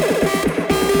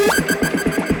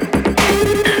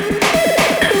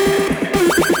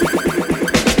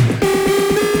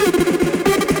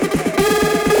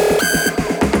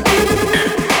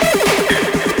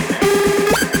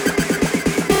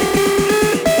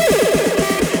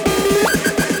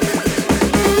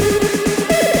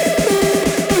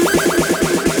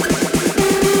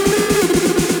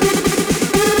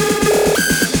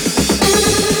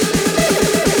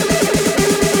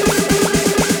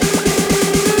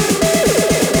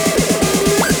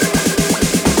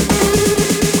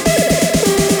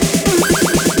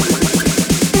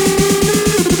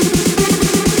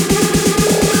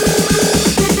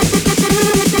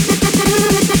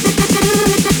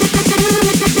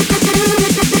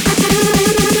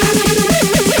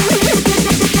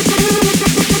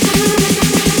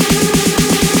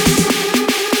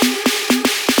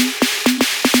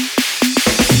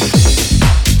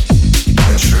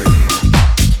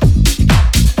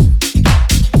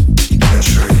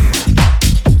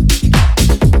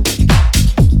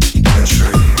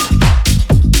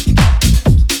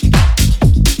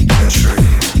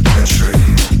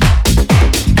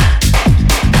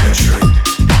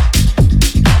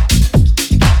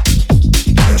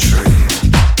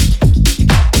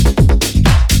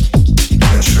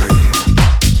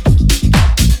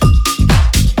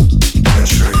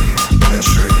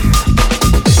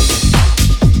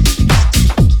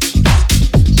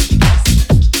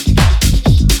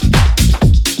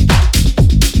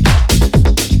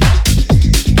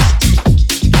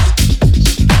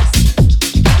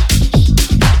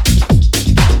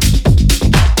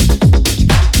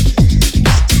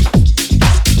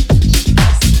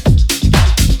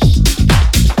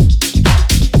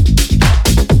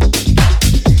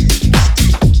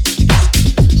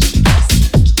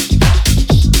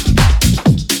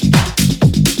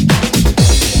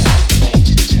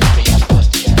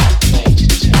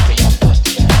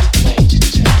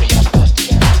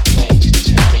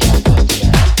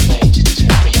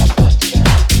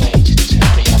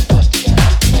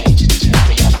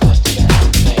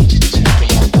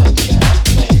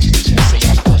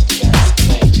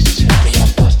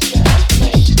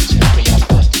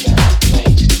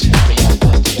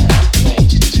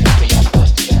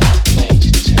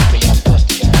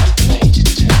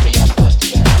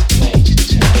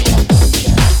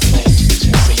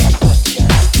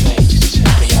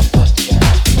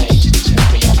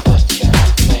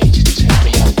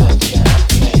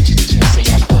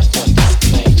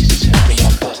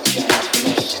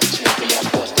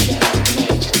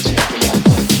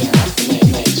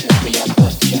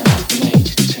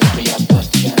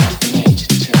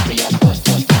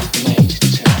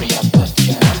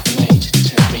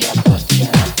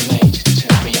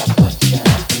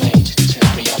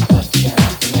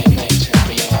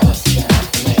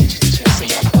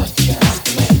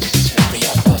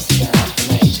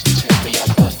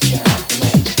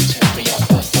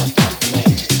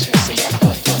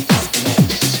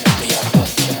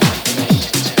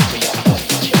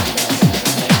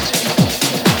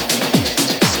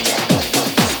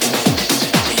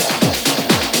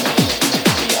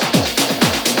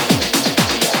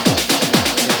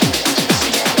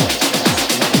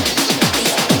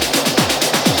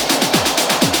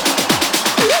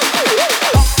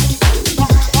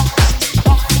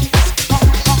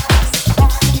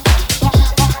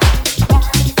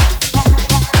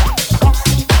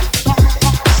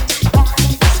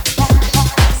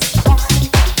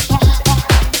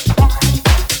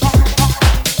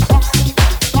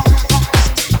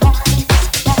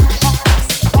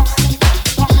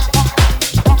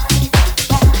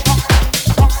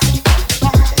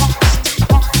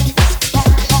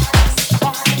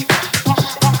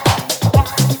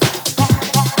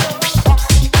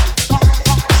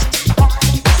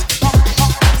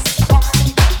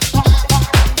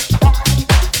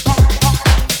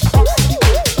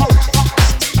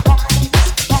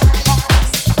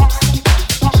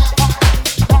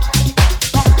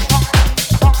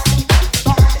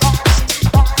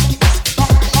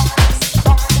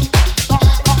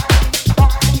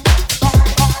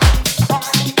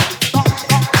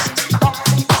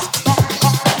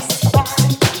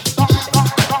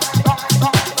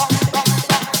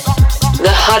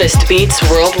 hottest beats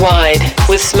worldwide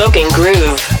with Smoking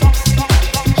Groove.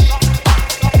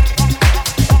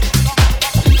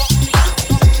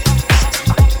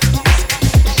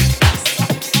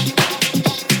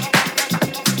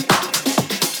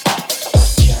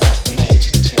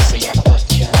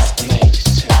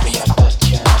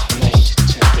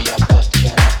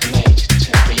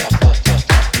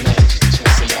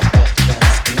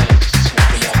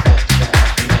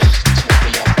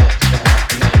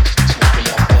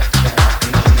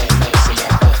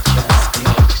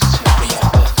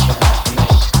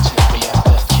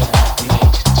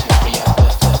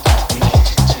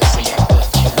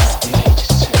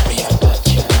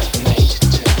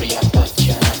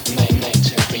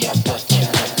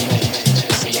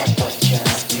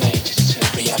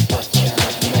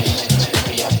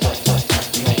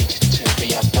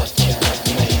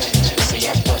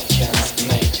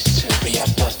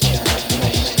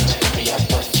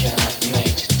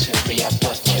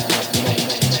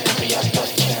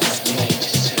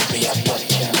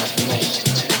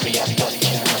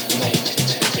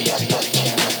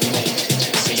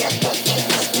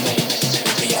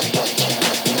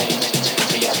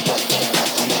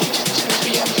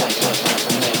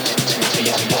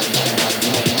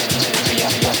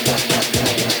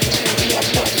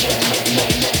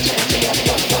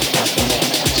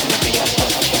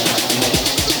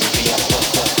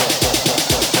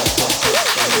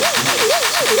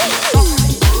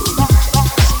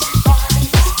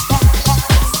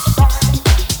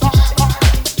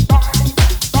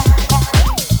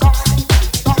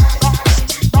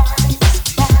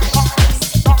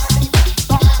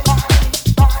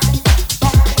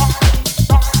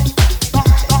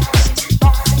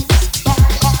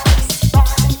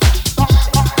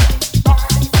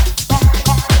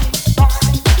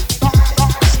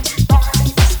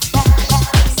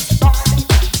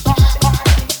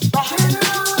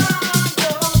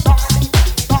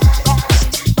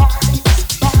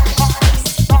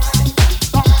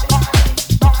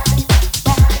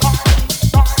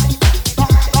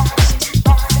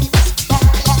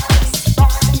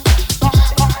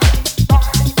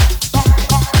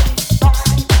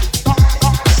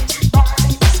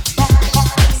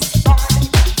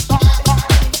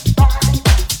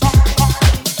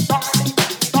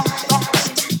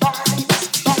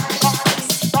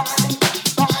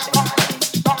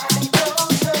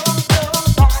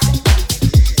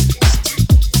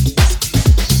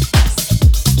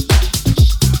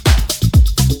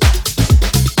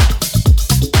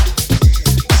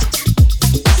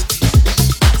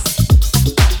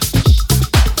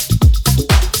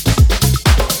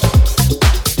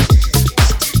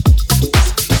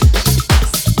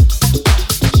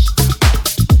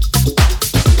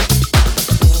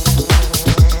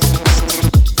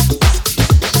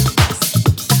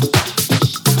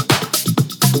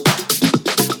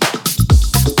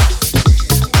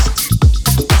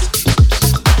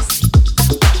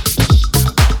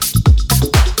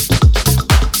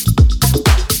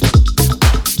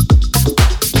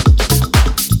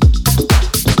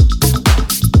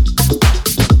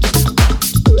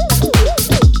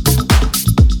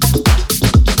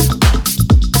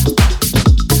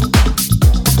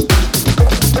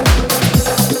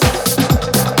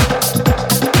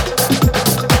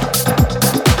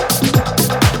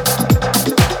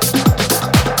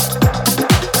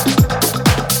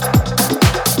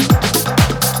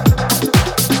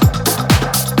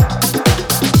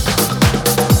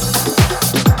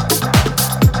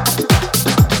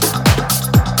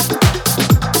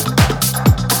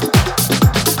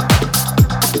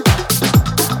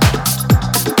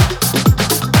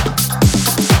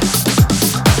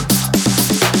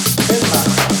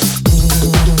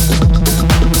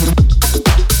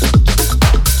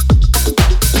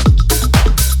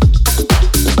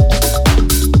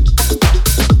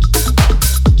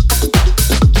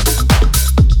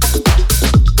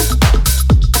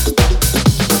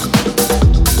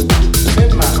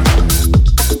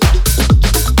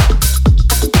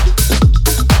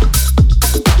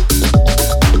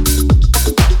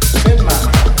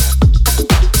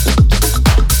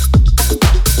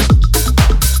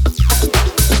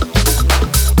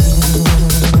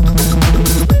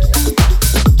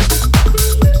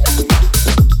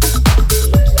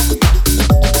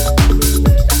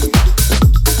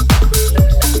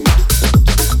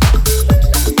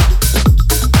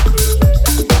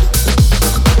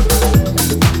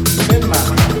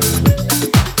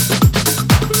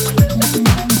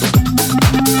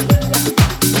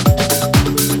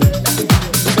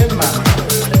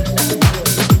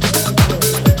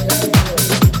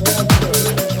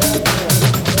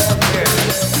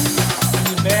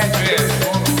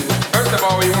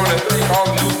 thank all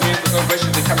the news media for so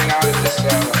graciously coming out at this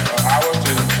hour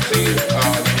to see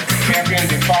champion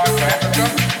depart for Africa.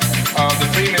 The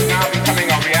dream is now becoming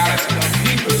a reality.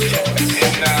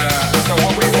 And so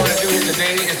what we're going to do here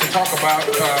today is to talk about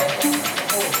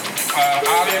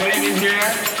Ali leaving here,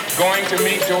 going to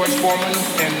meet George Foreman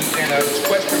in a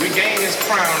quest to regain his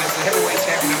crown as the heavyweight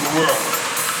champion of the world.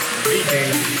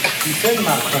 Defend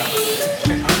my crown.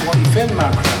 I want to defend my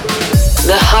crown.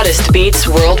 The hottest beats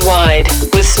worldwide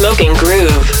with Smoking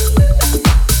Groove.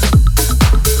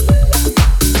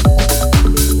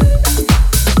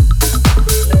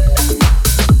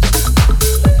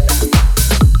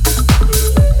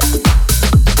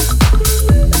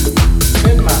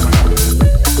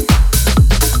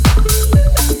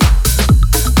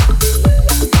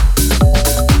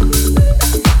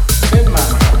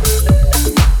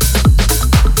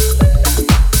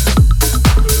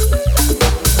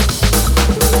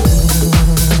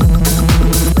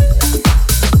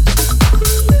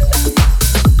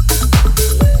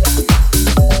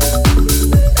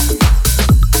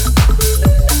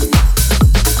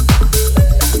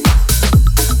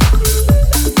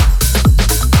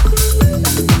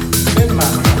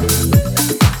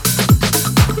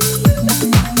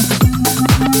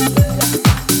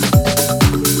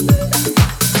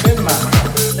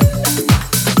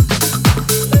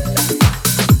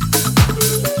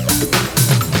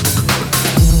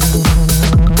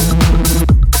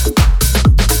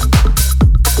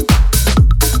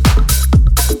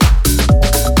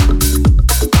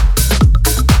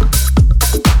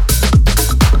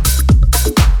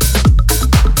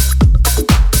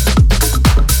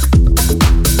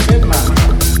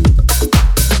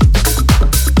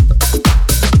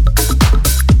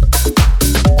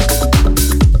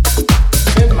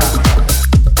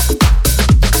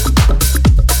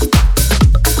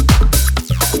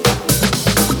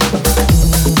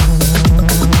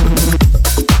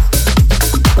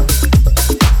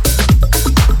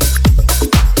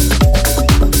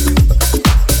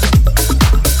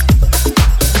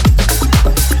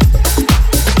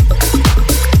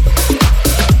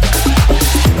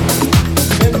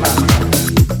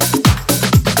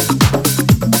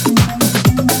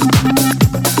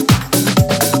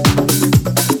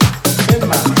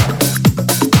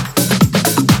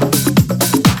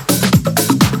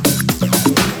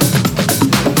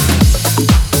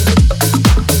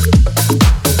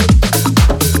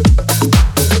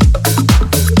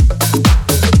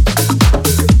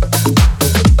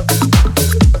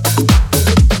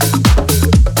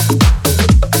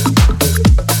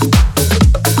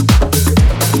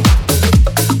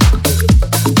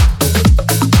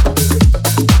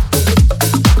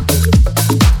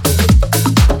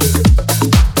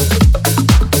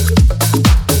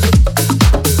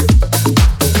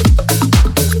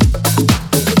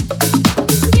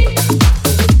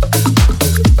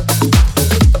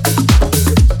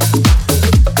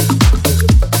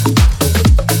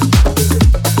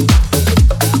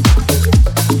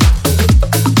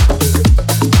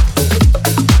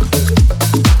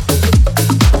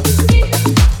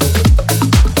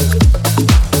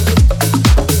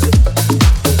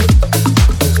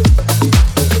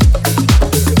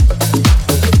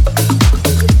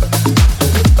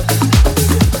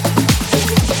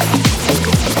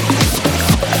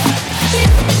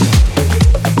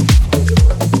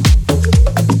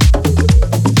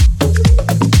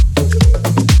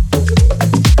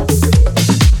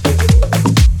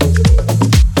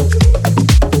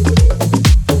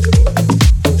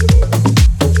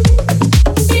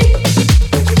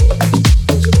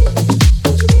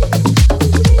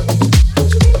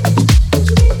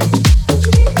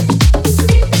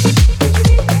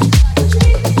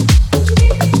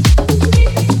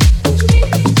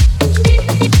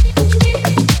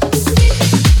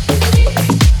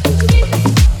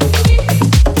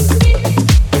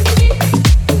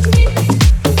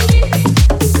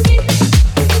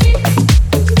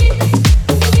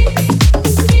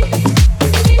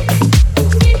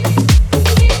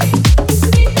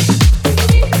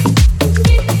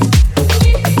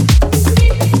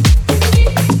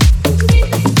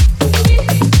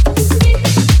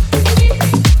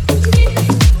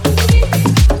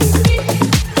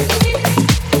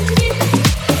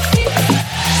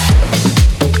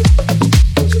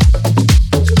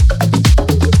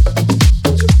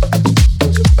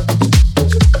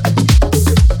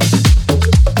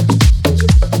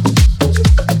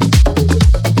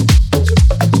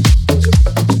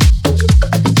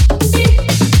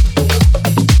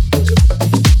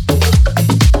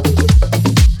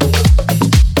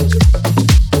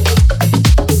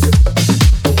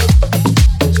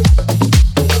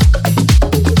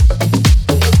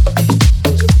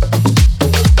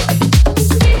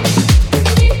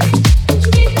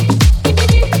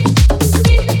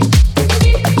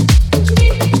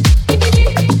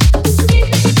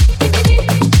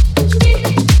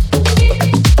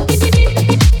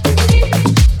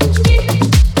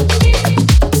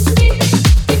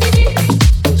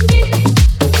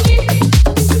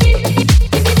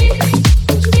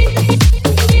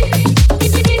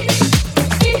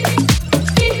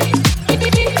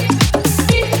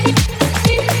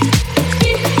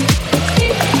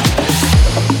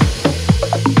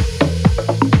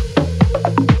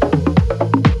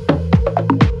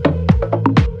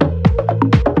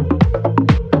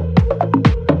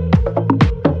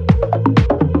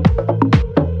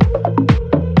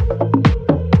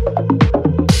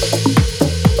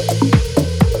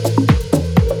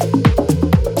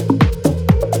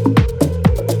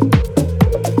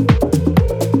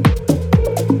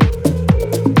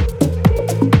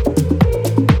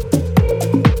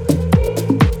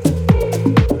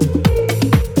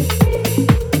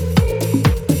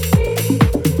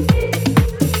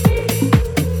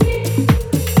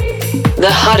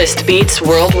 beats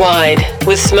worldwide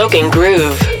with Smoking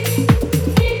Groove.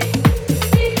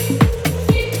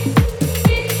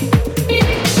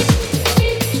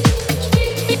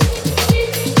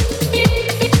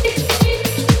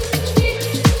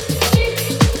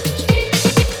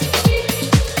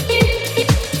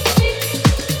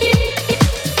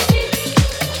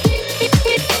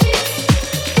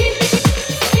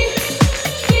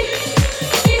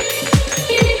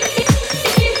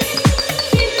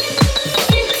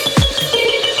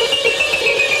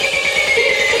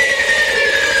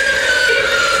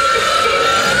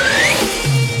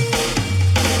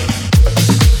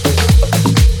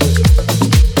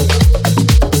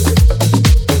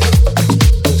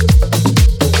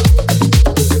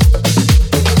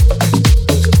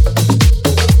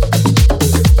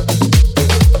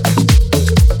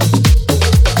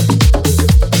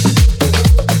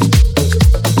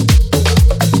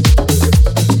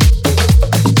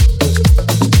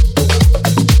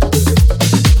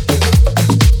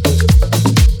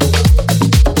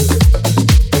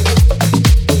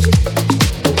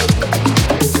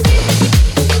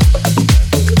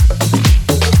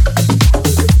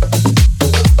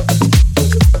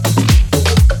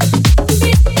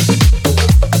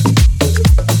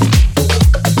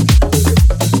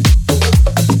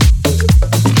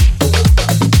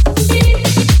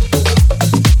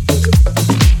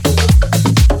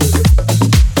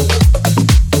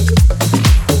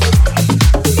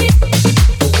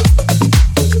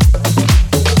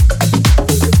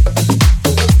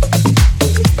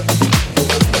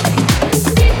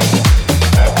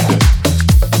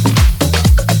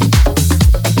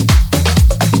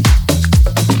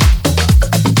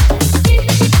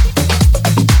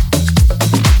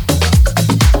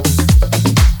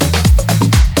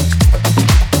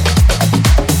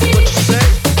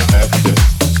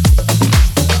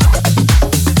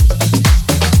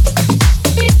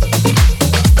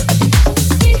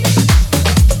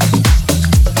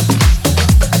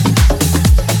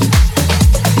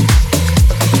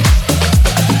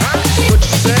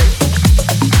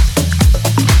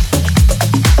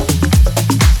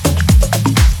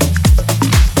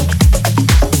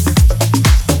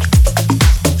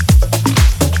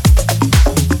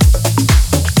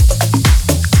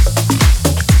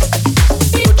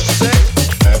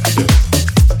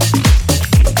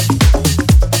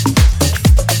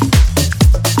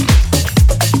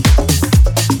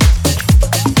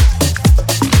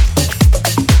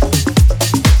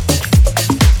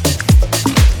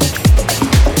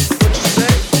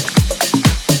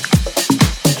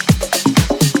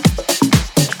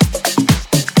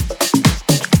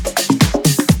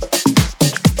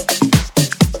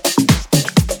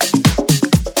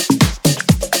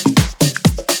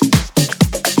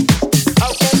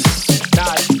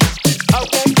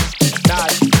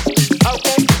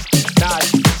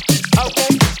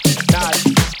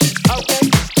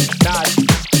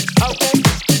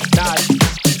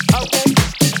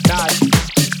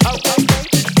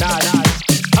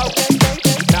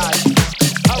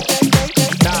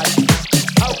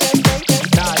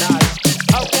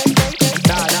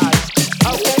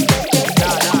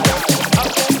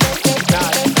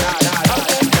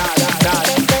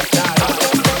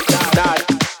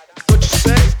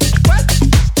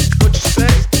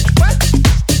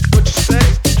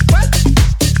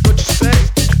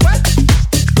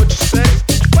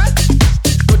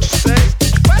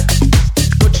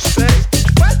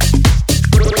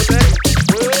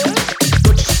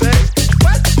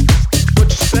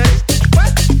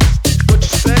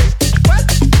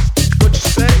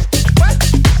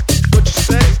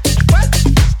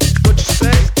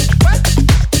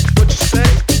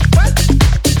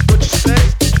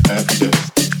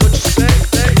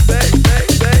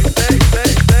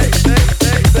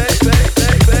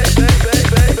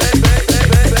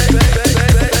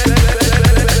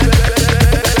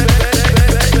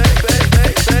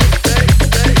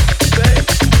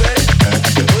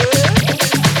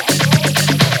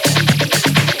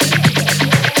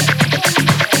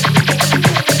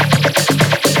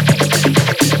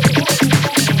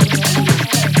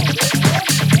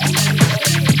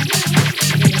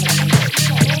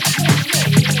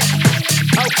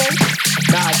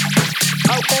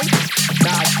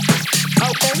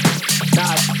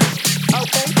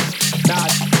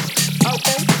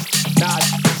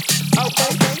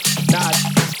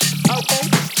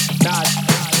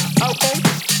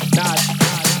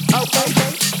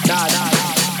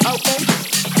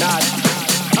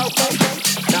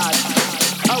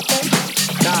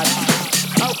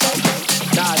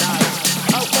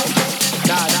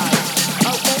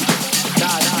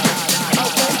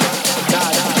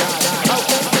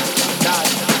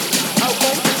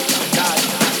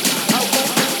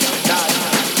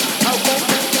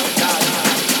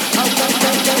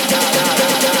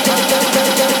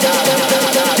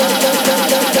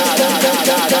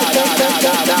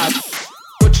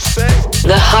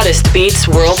 hottest beats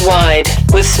worldwide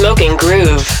with Smoking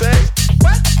Groove.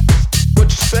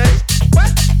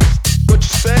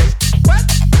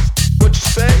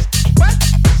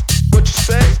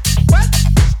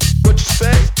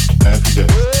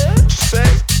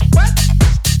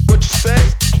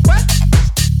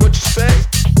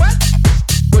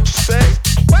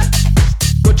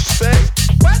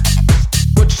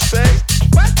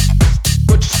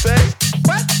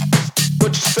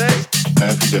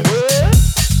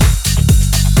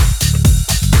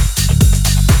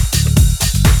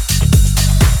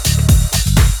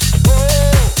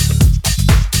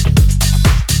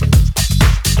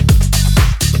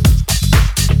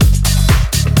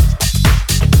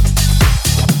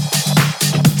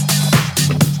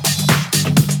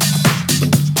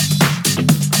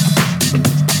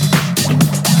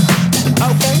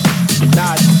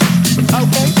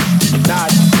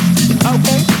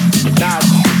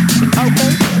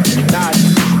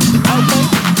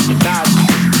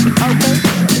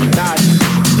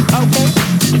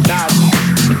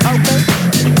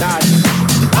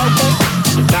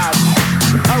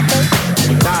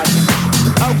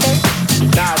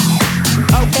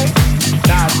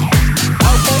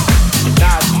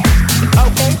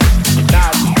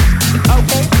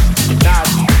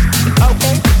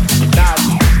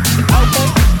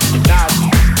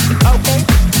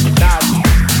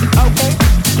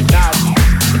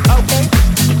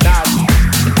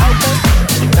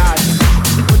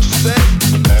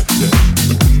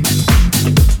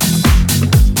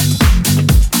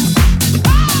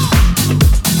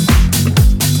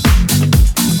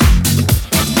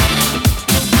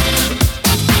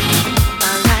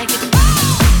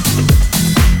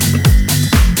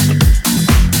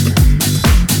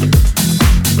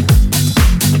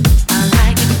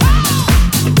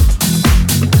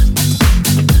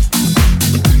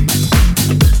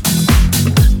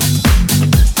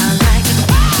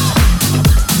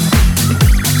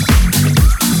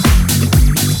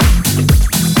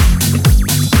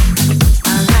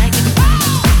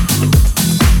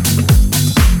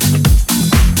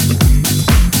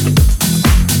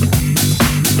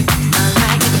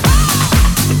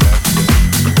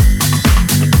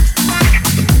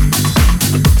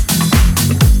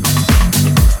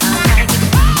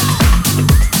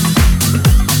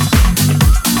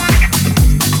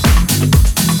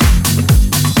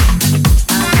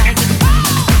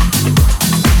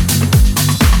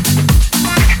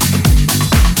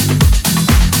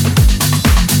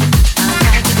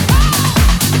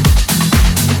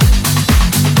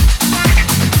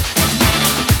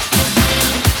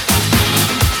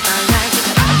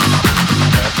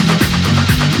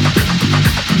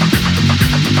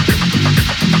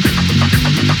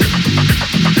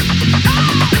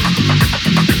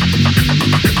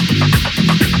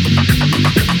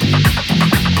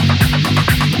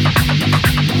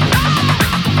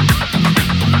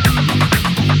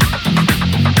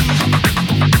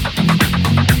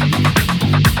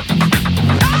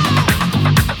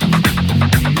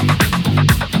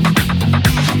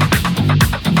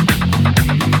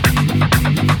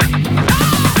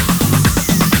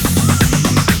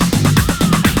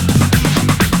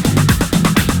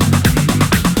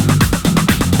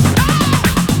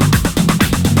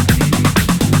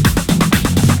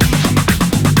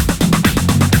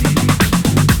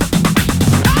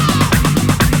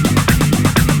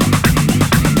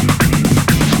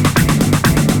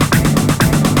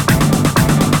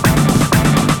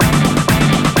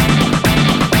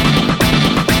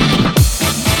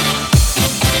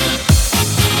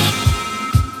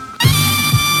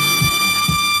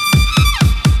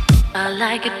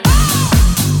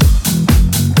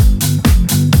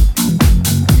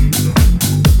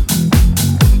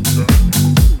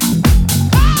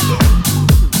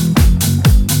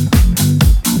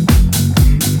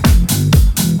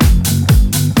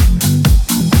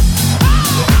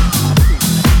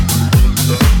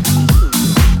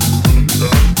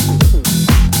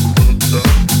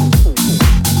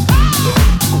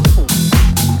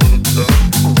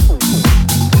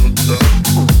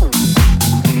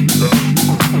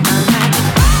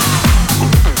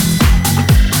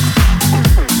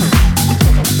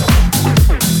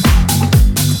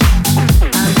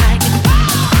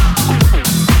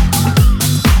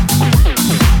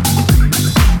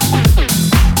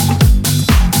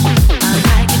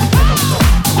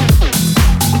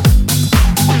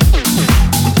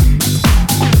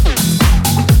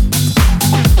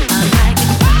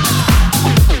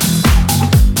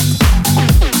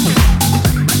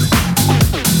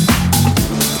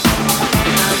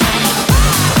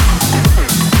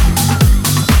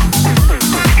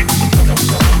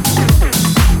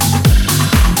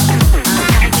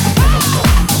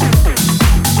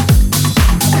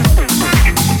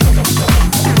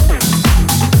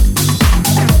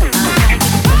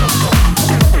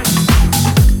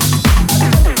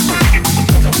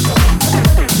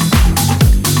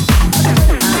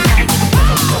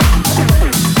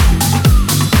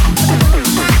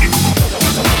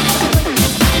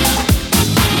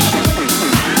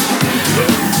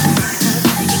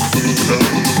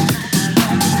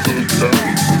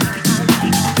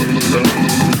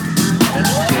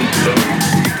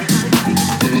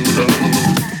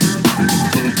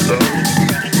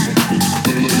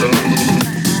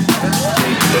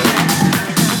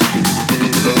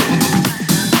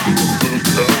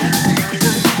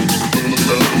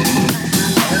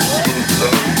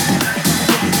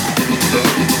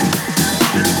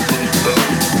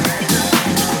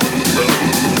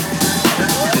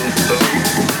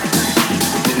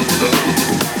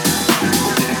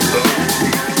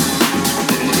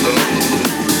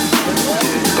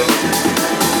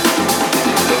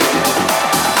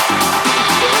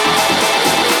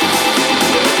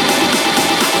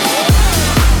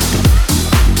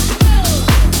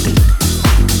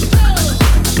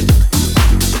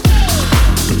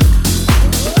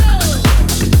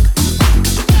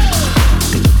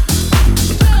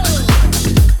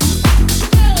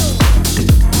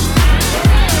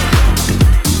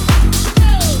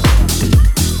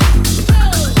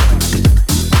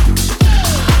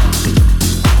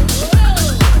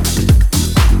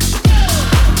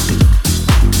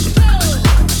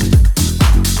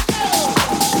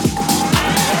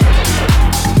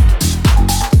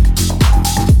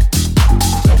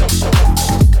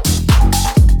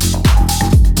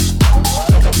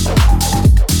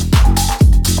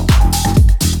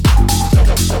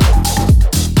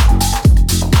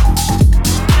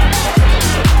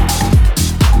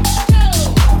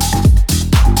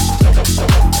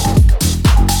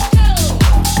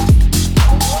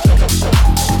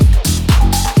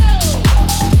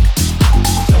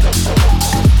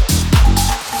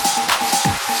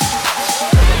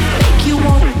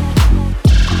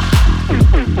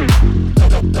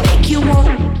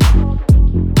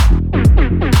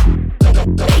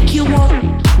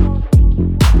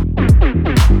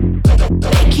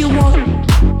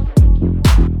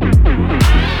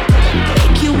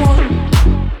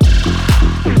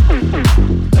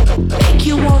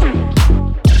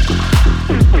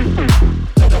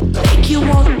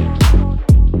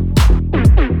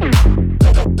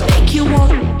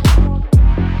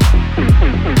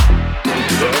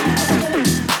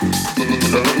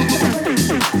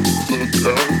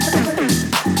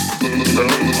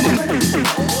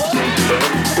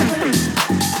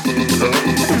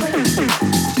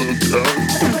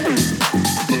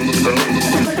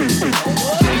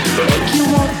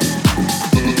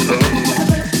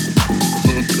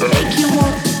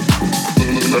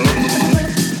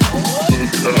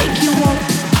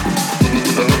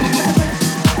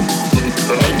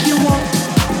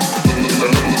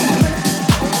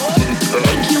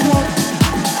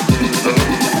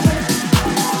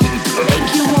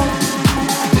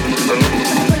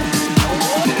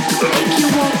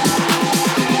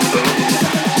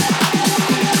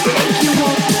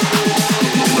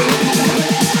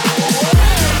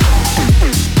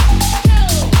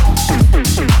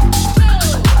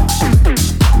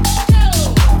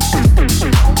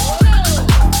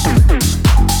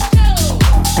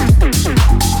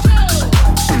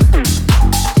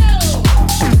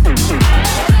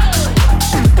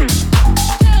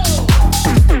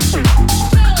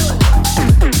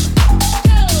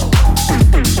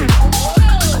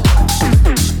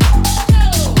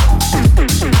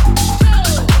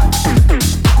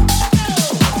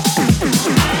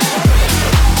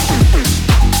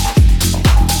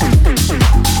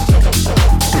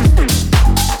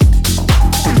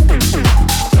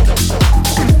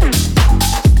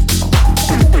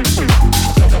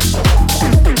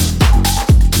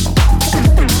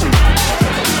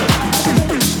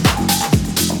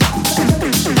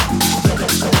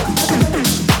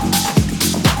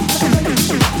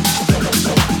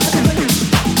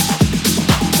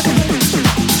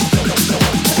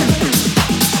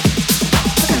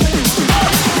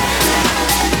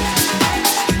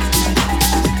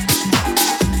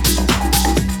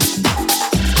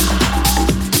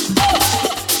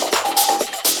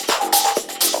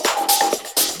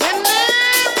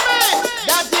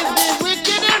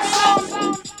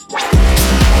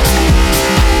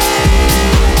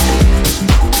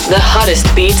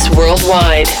 hottest beats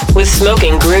worldwide with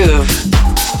Smoking Groove.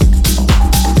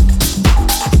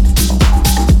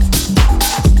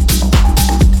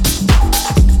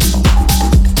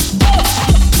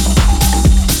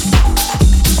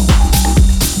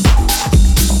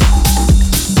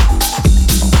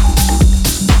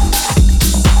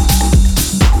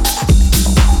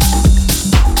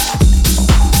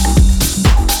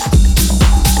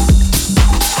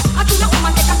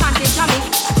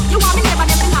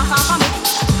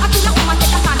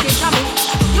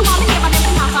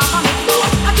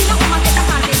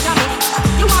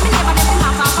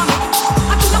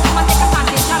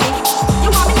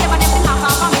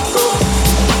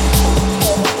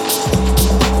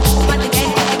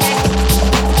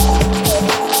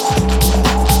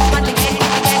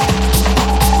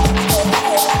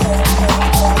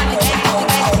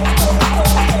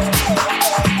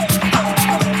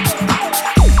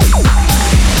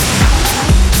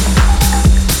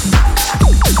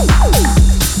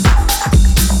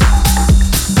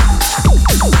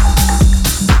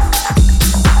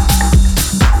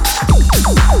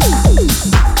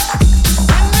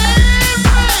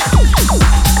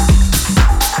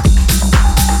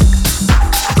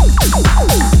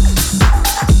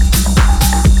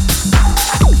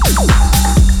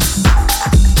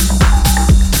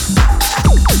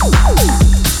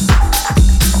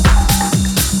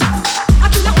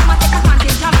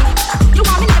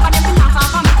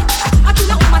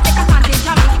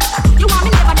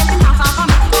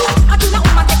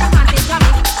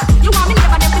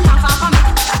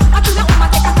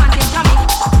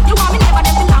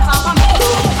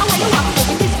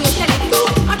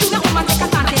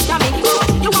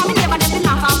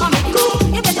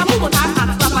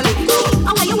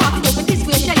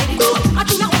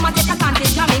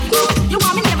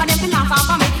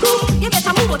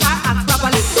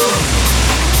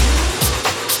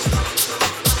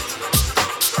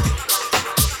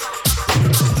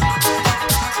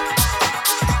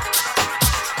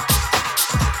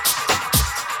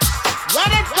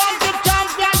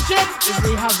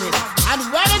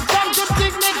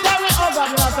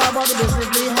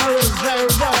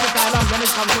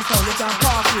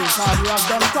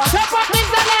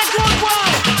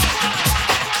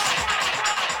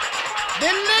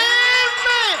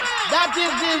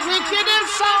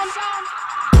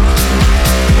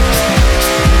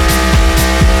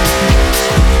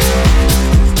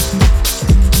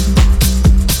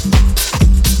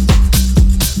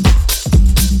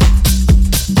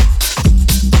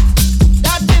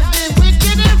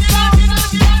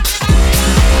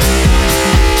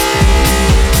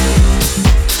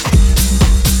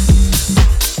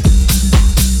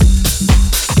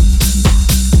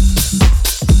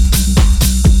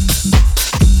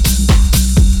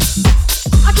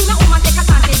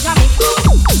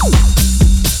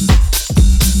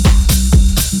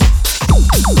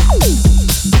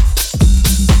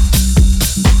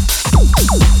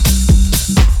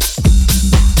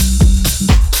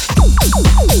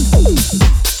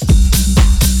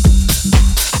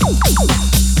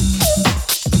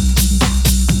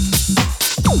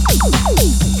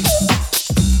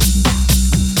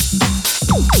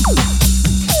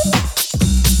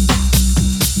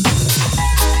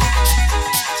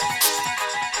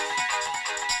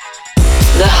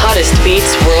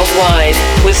 Beats worldwide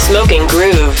with Smoking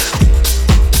Groove.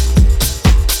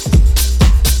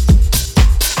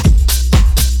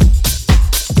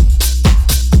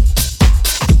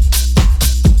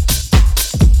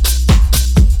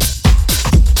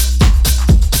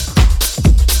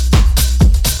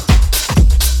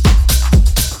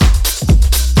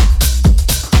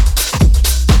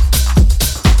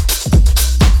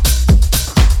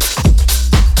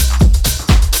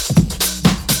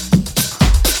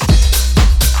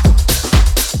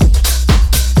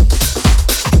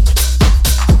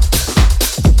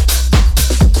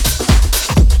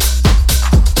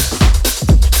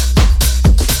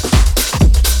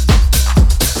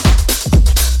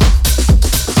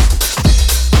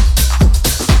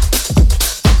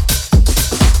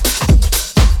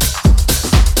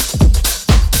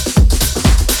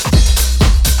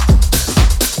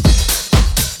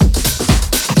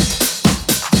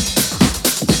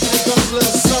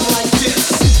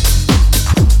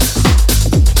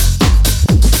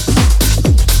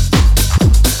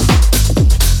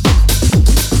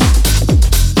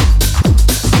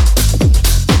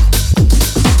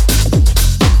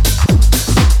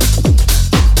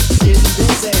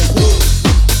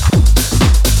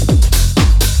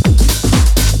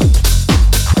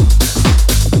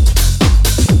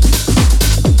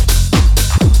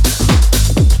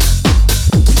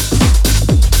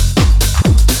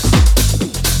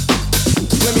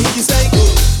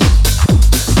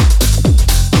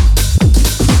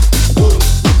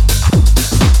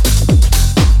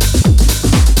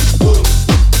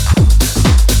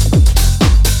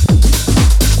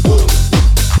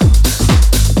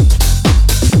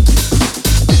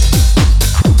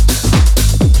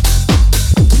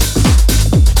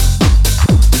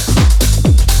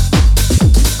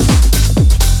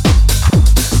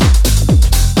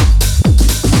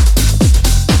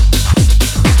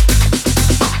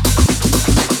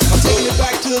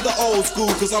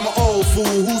 cause I'm an old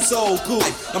fool who's so cool.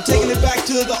 I'm taking it back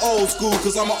to the old school,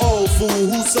 cause I'm an old fool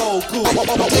who's so cool.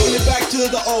 I'm taking it back to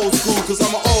the old school, cause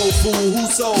I'm an old fool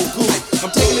who's so cool.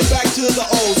 I'm taking it back to the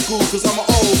old school, cause I'm an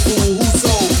old fool who's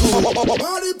so cool.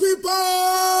 Party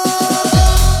people!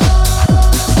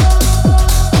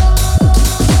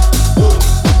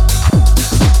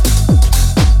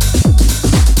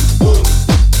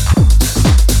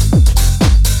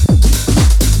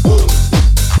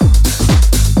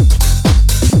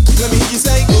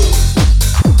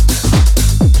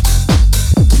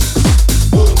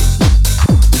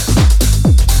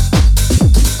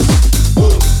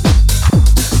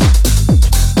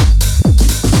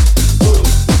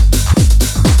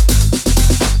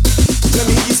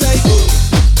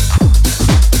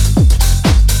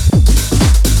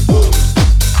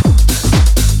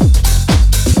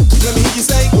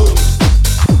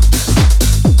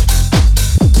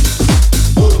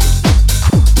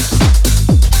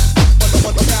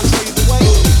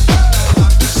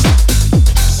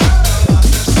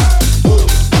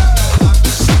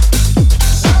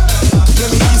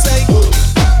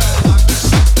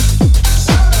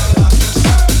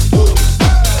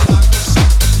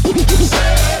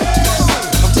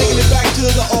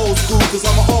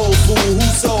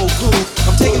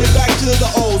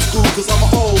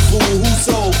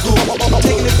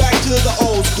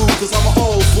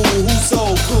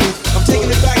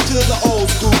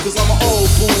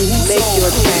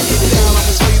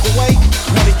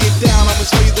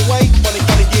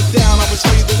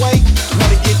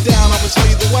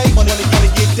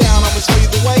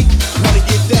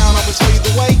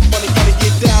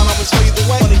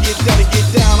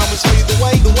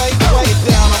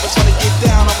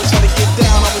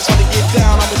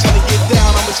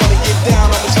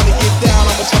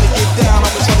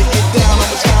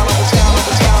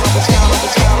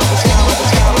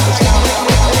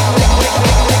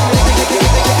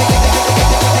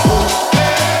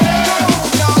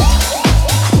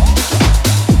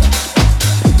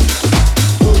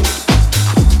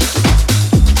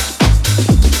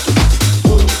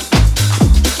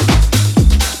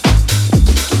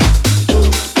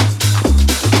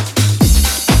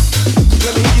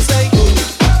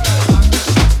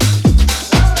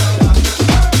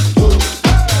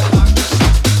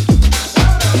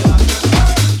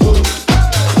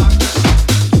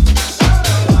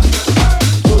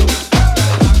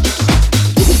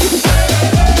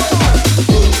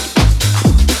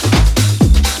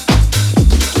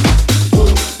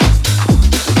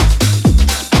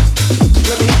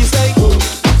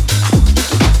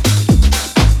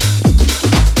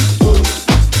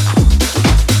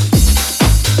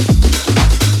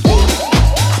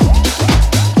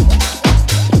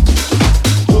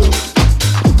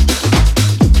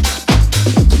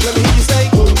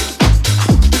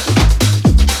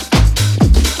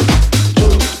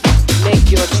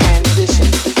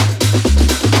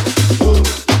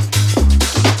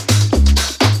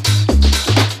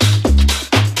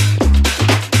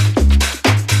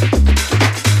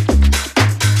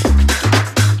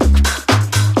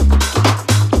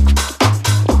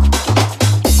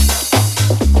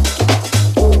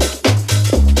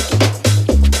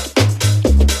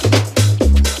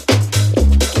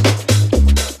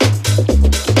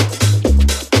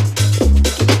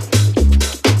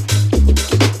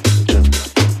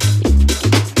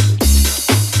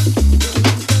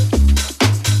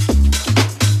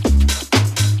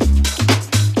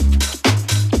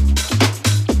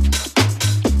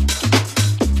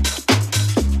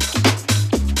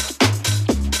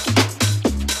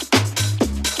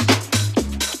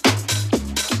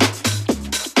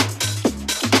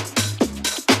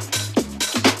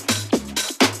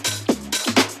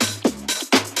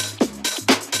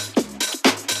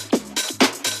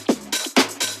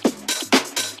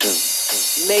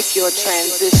 Make your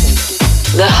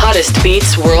transition. The hottest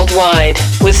beats worldwide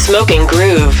with Smoking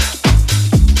Groove.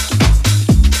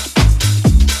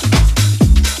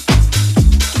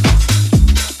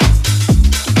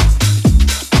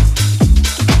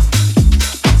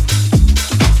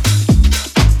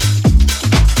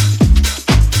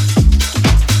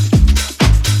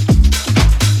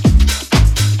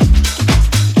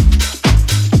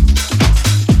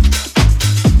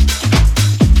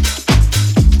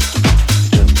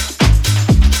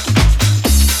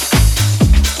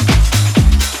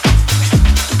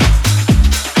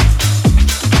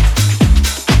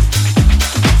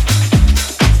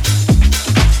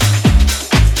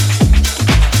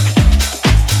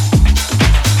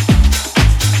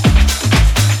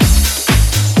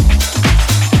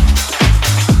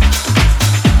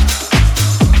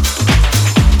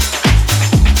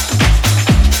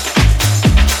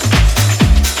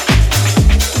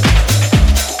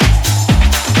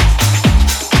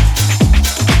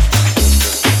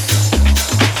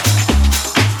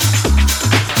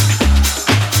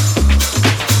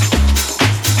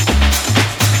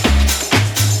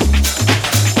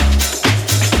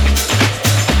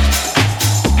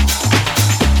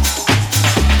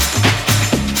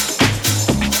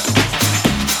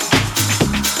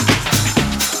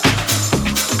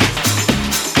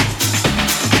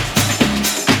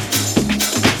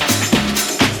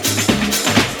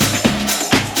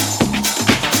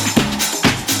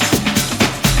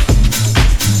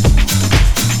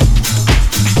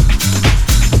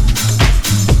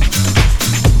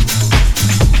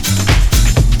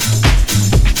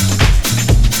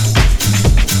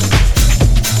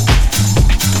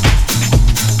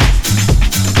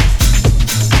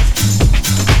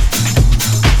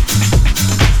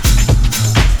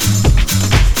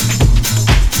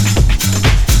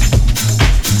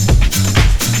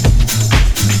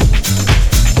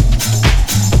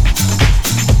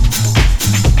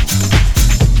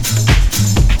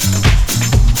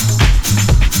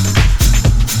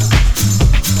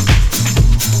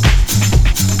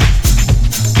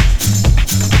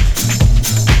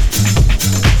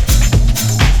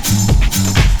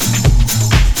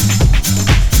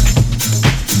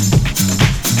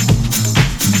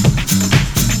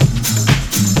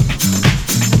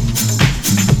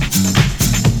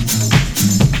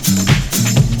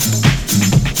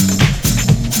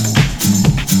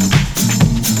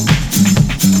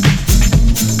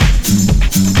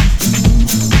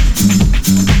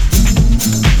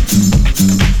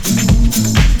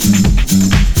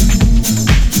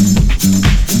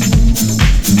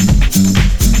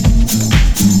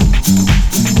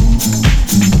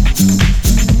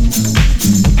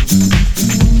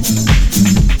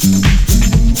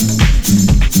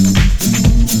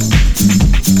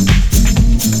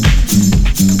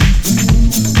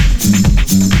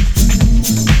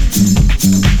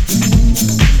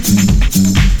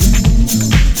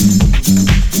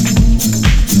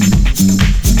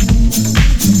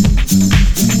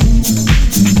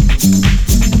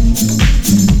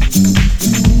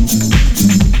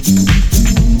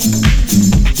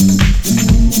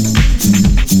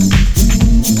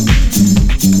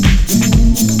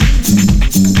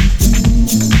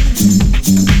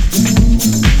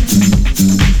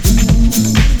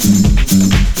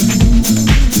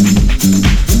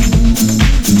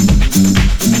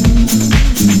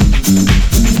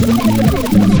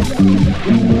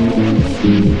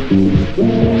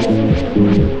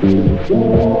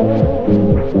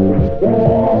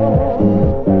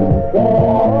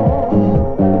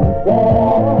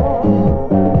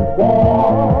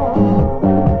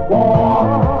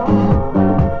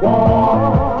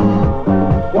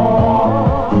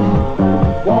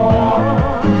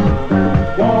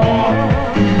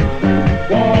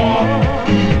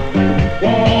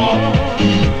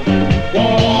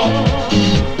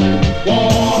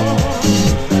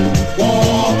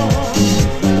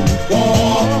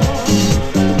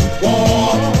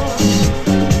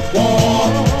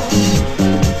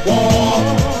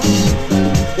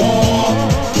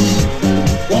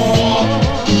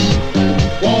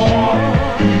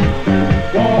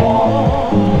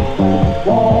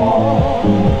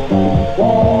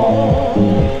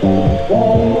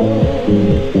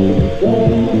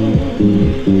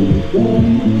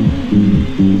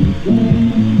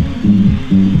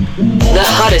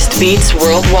 Beats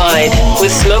worldwide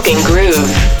with Smoking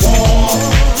Groove.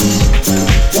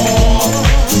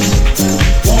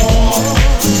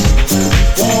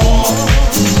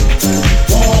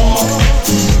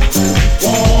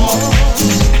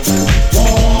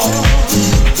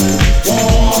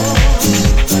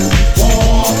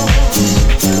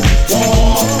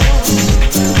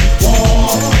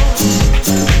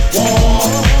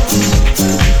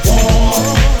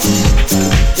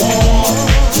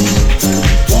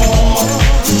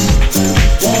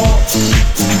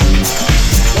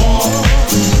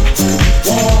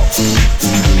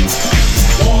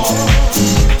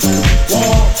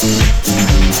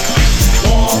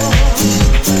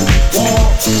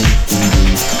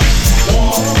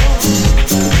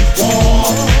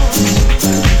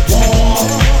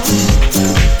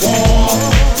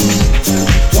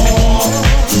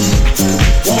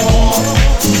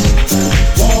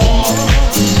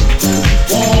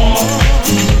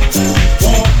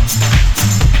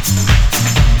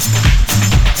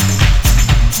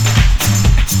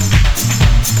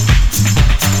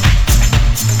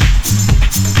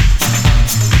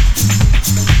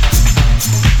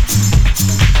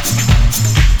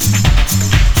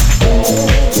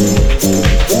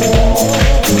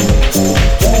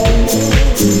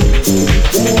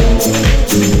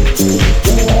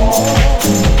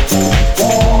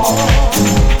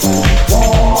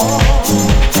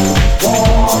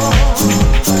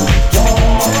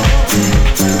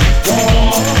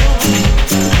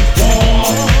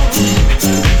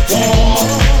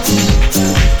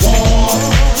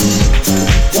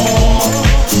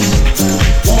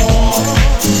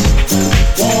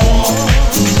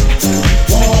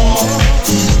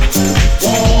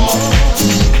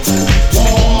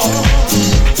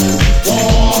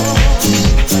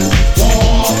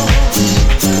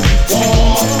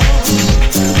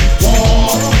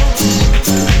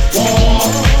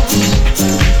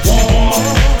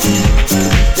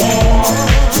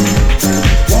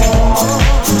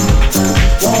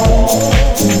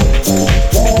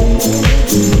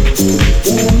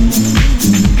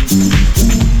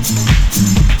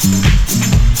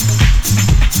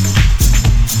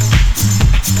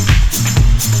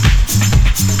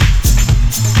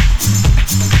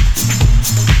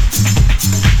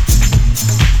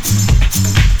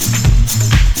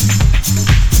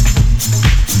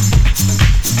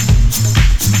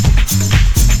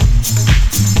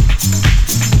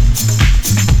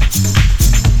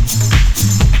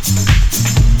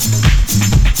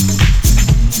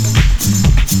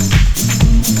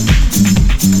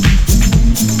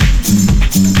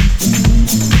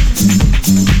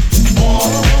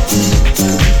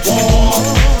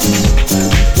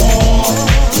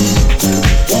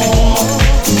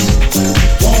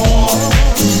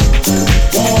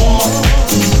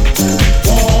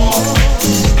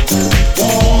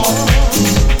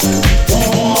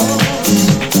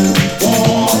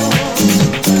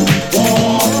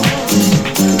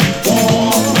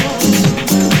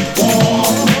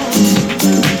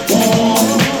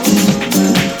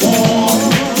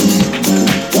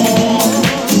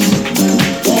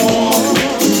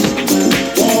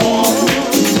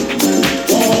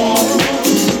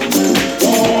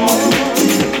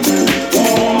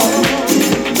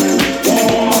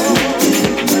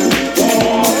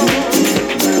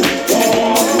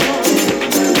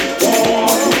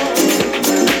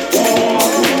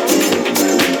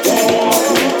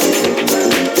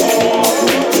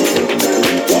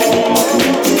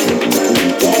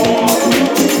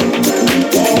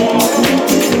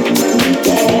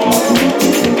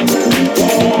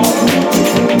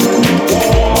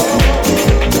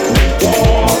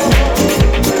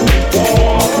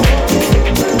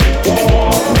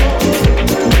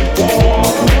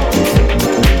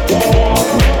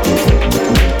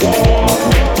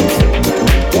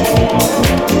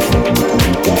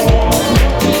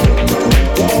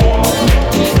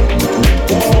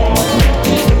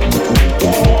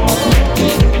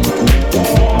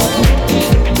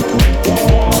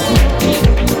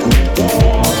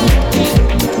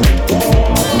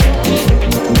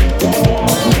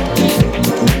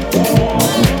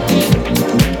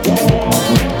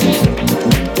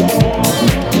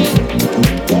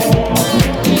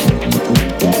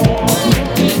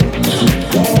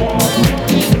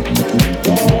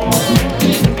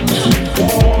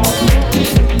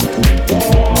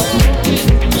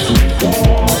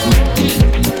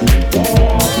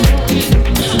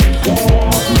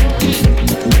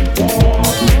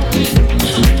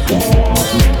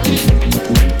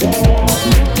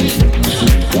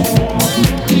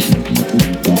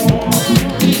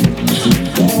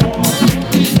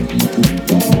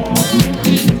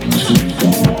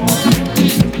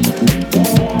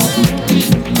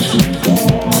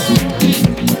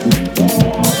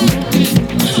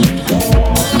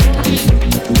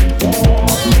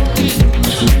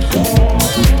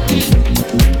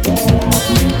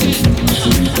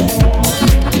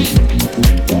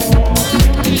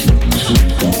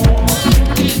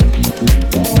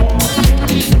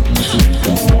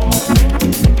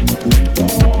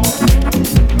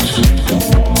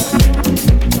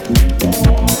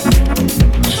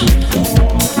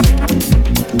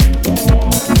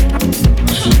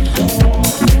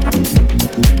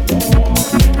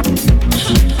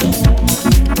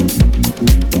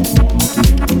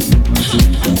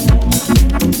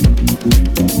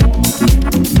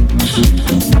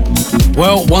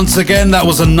 Well, once again, that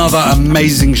was another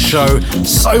amazing show.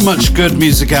 So much good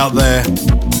music out there.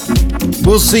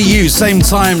 We'll see you same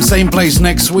time, same place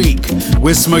next week.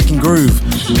 We're Smoking Groove.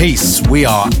 Peace. We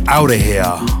are out of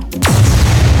here.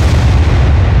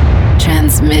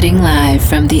 Transmitting live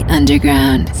from the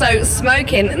underground. So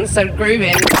smoking and so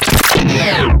grooving.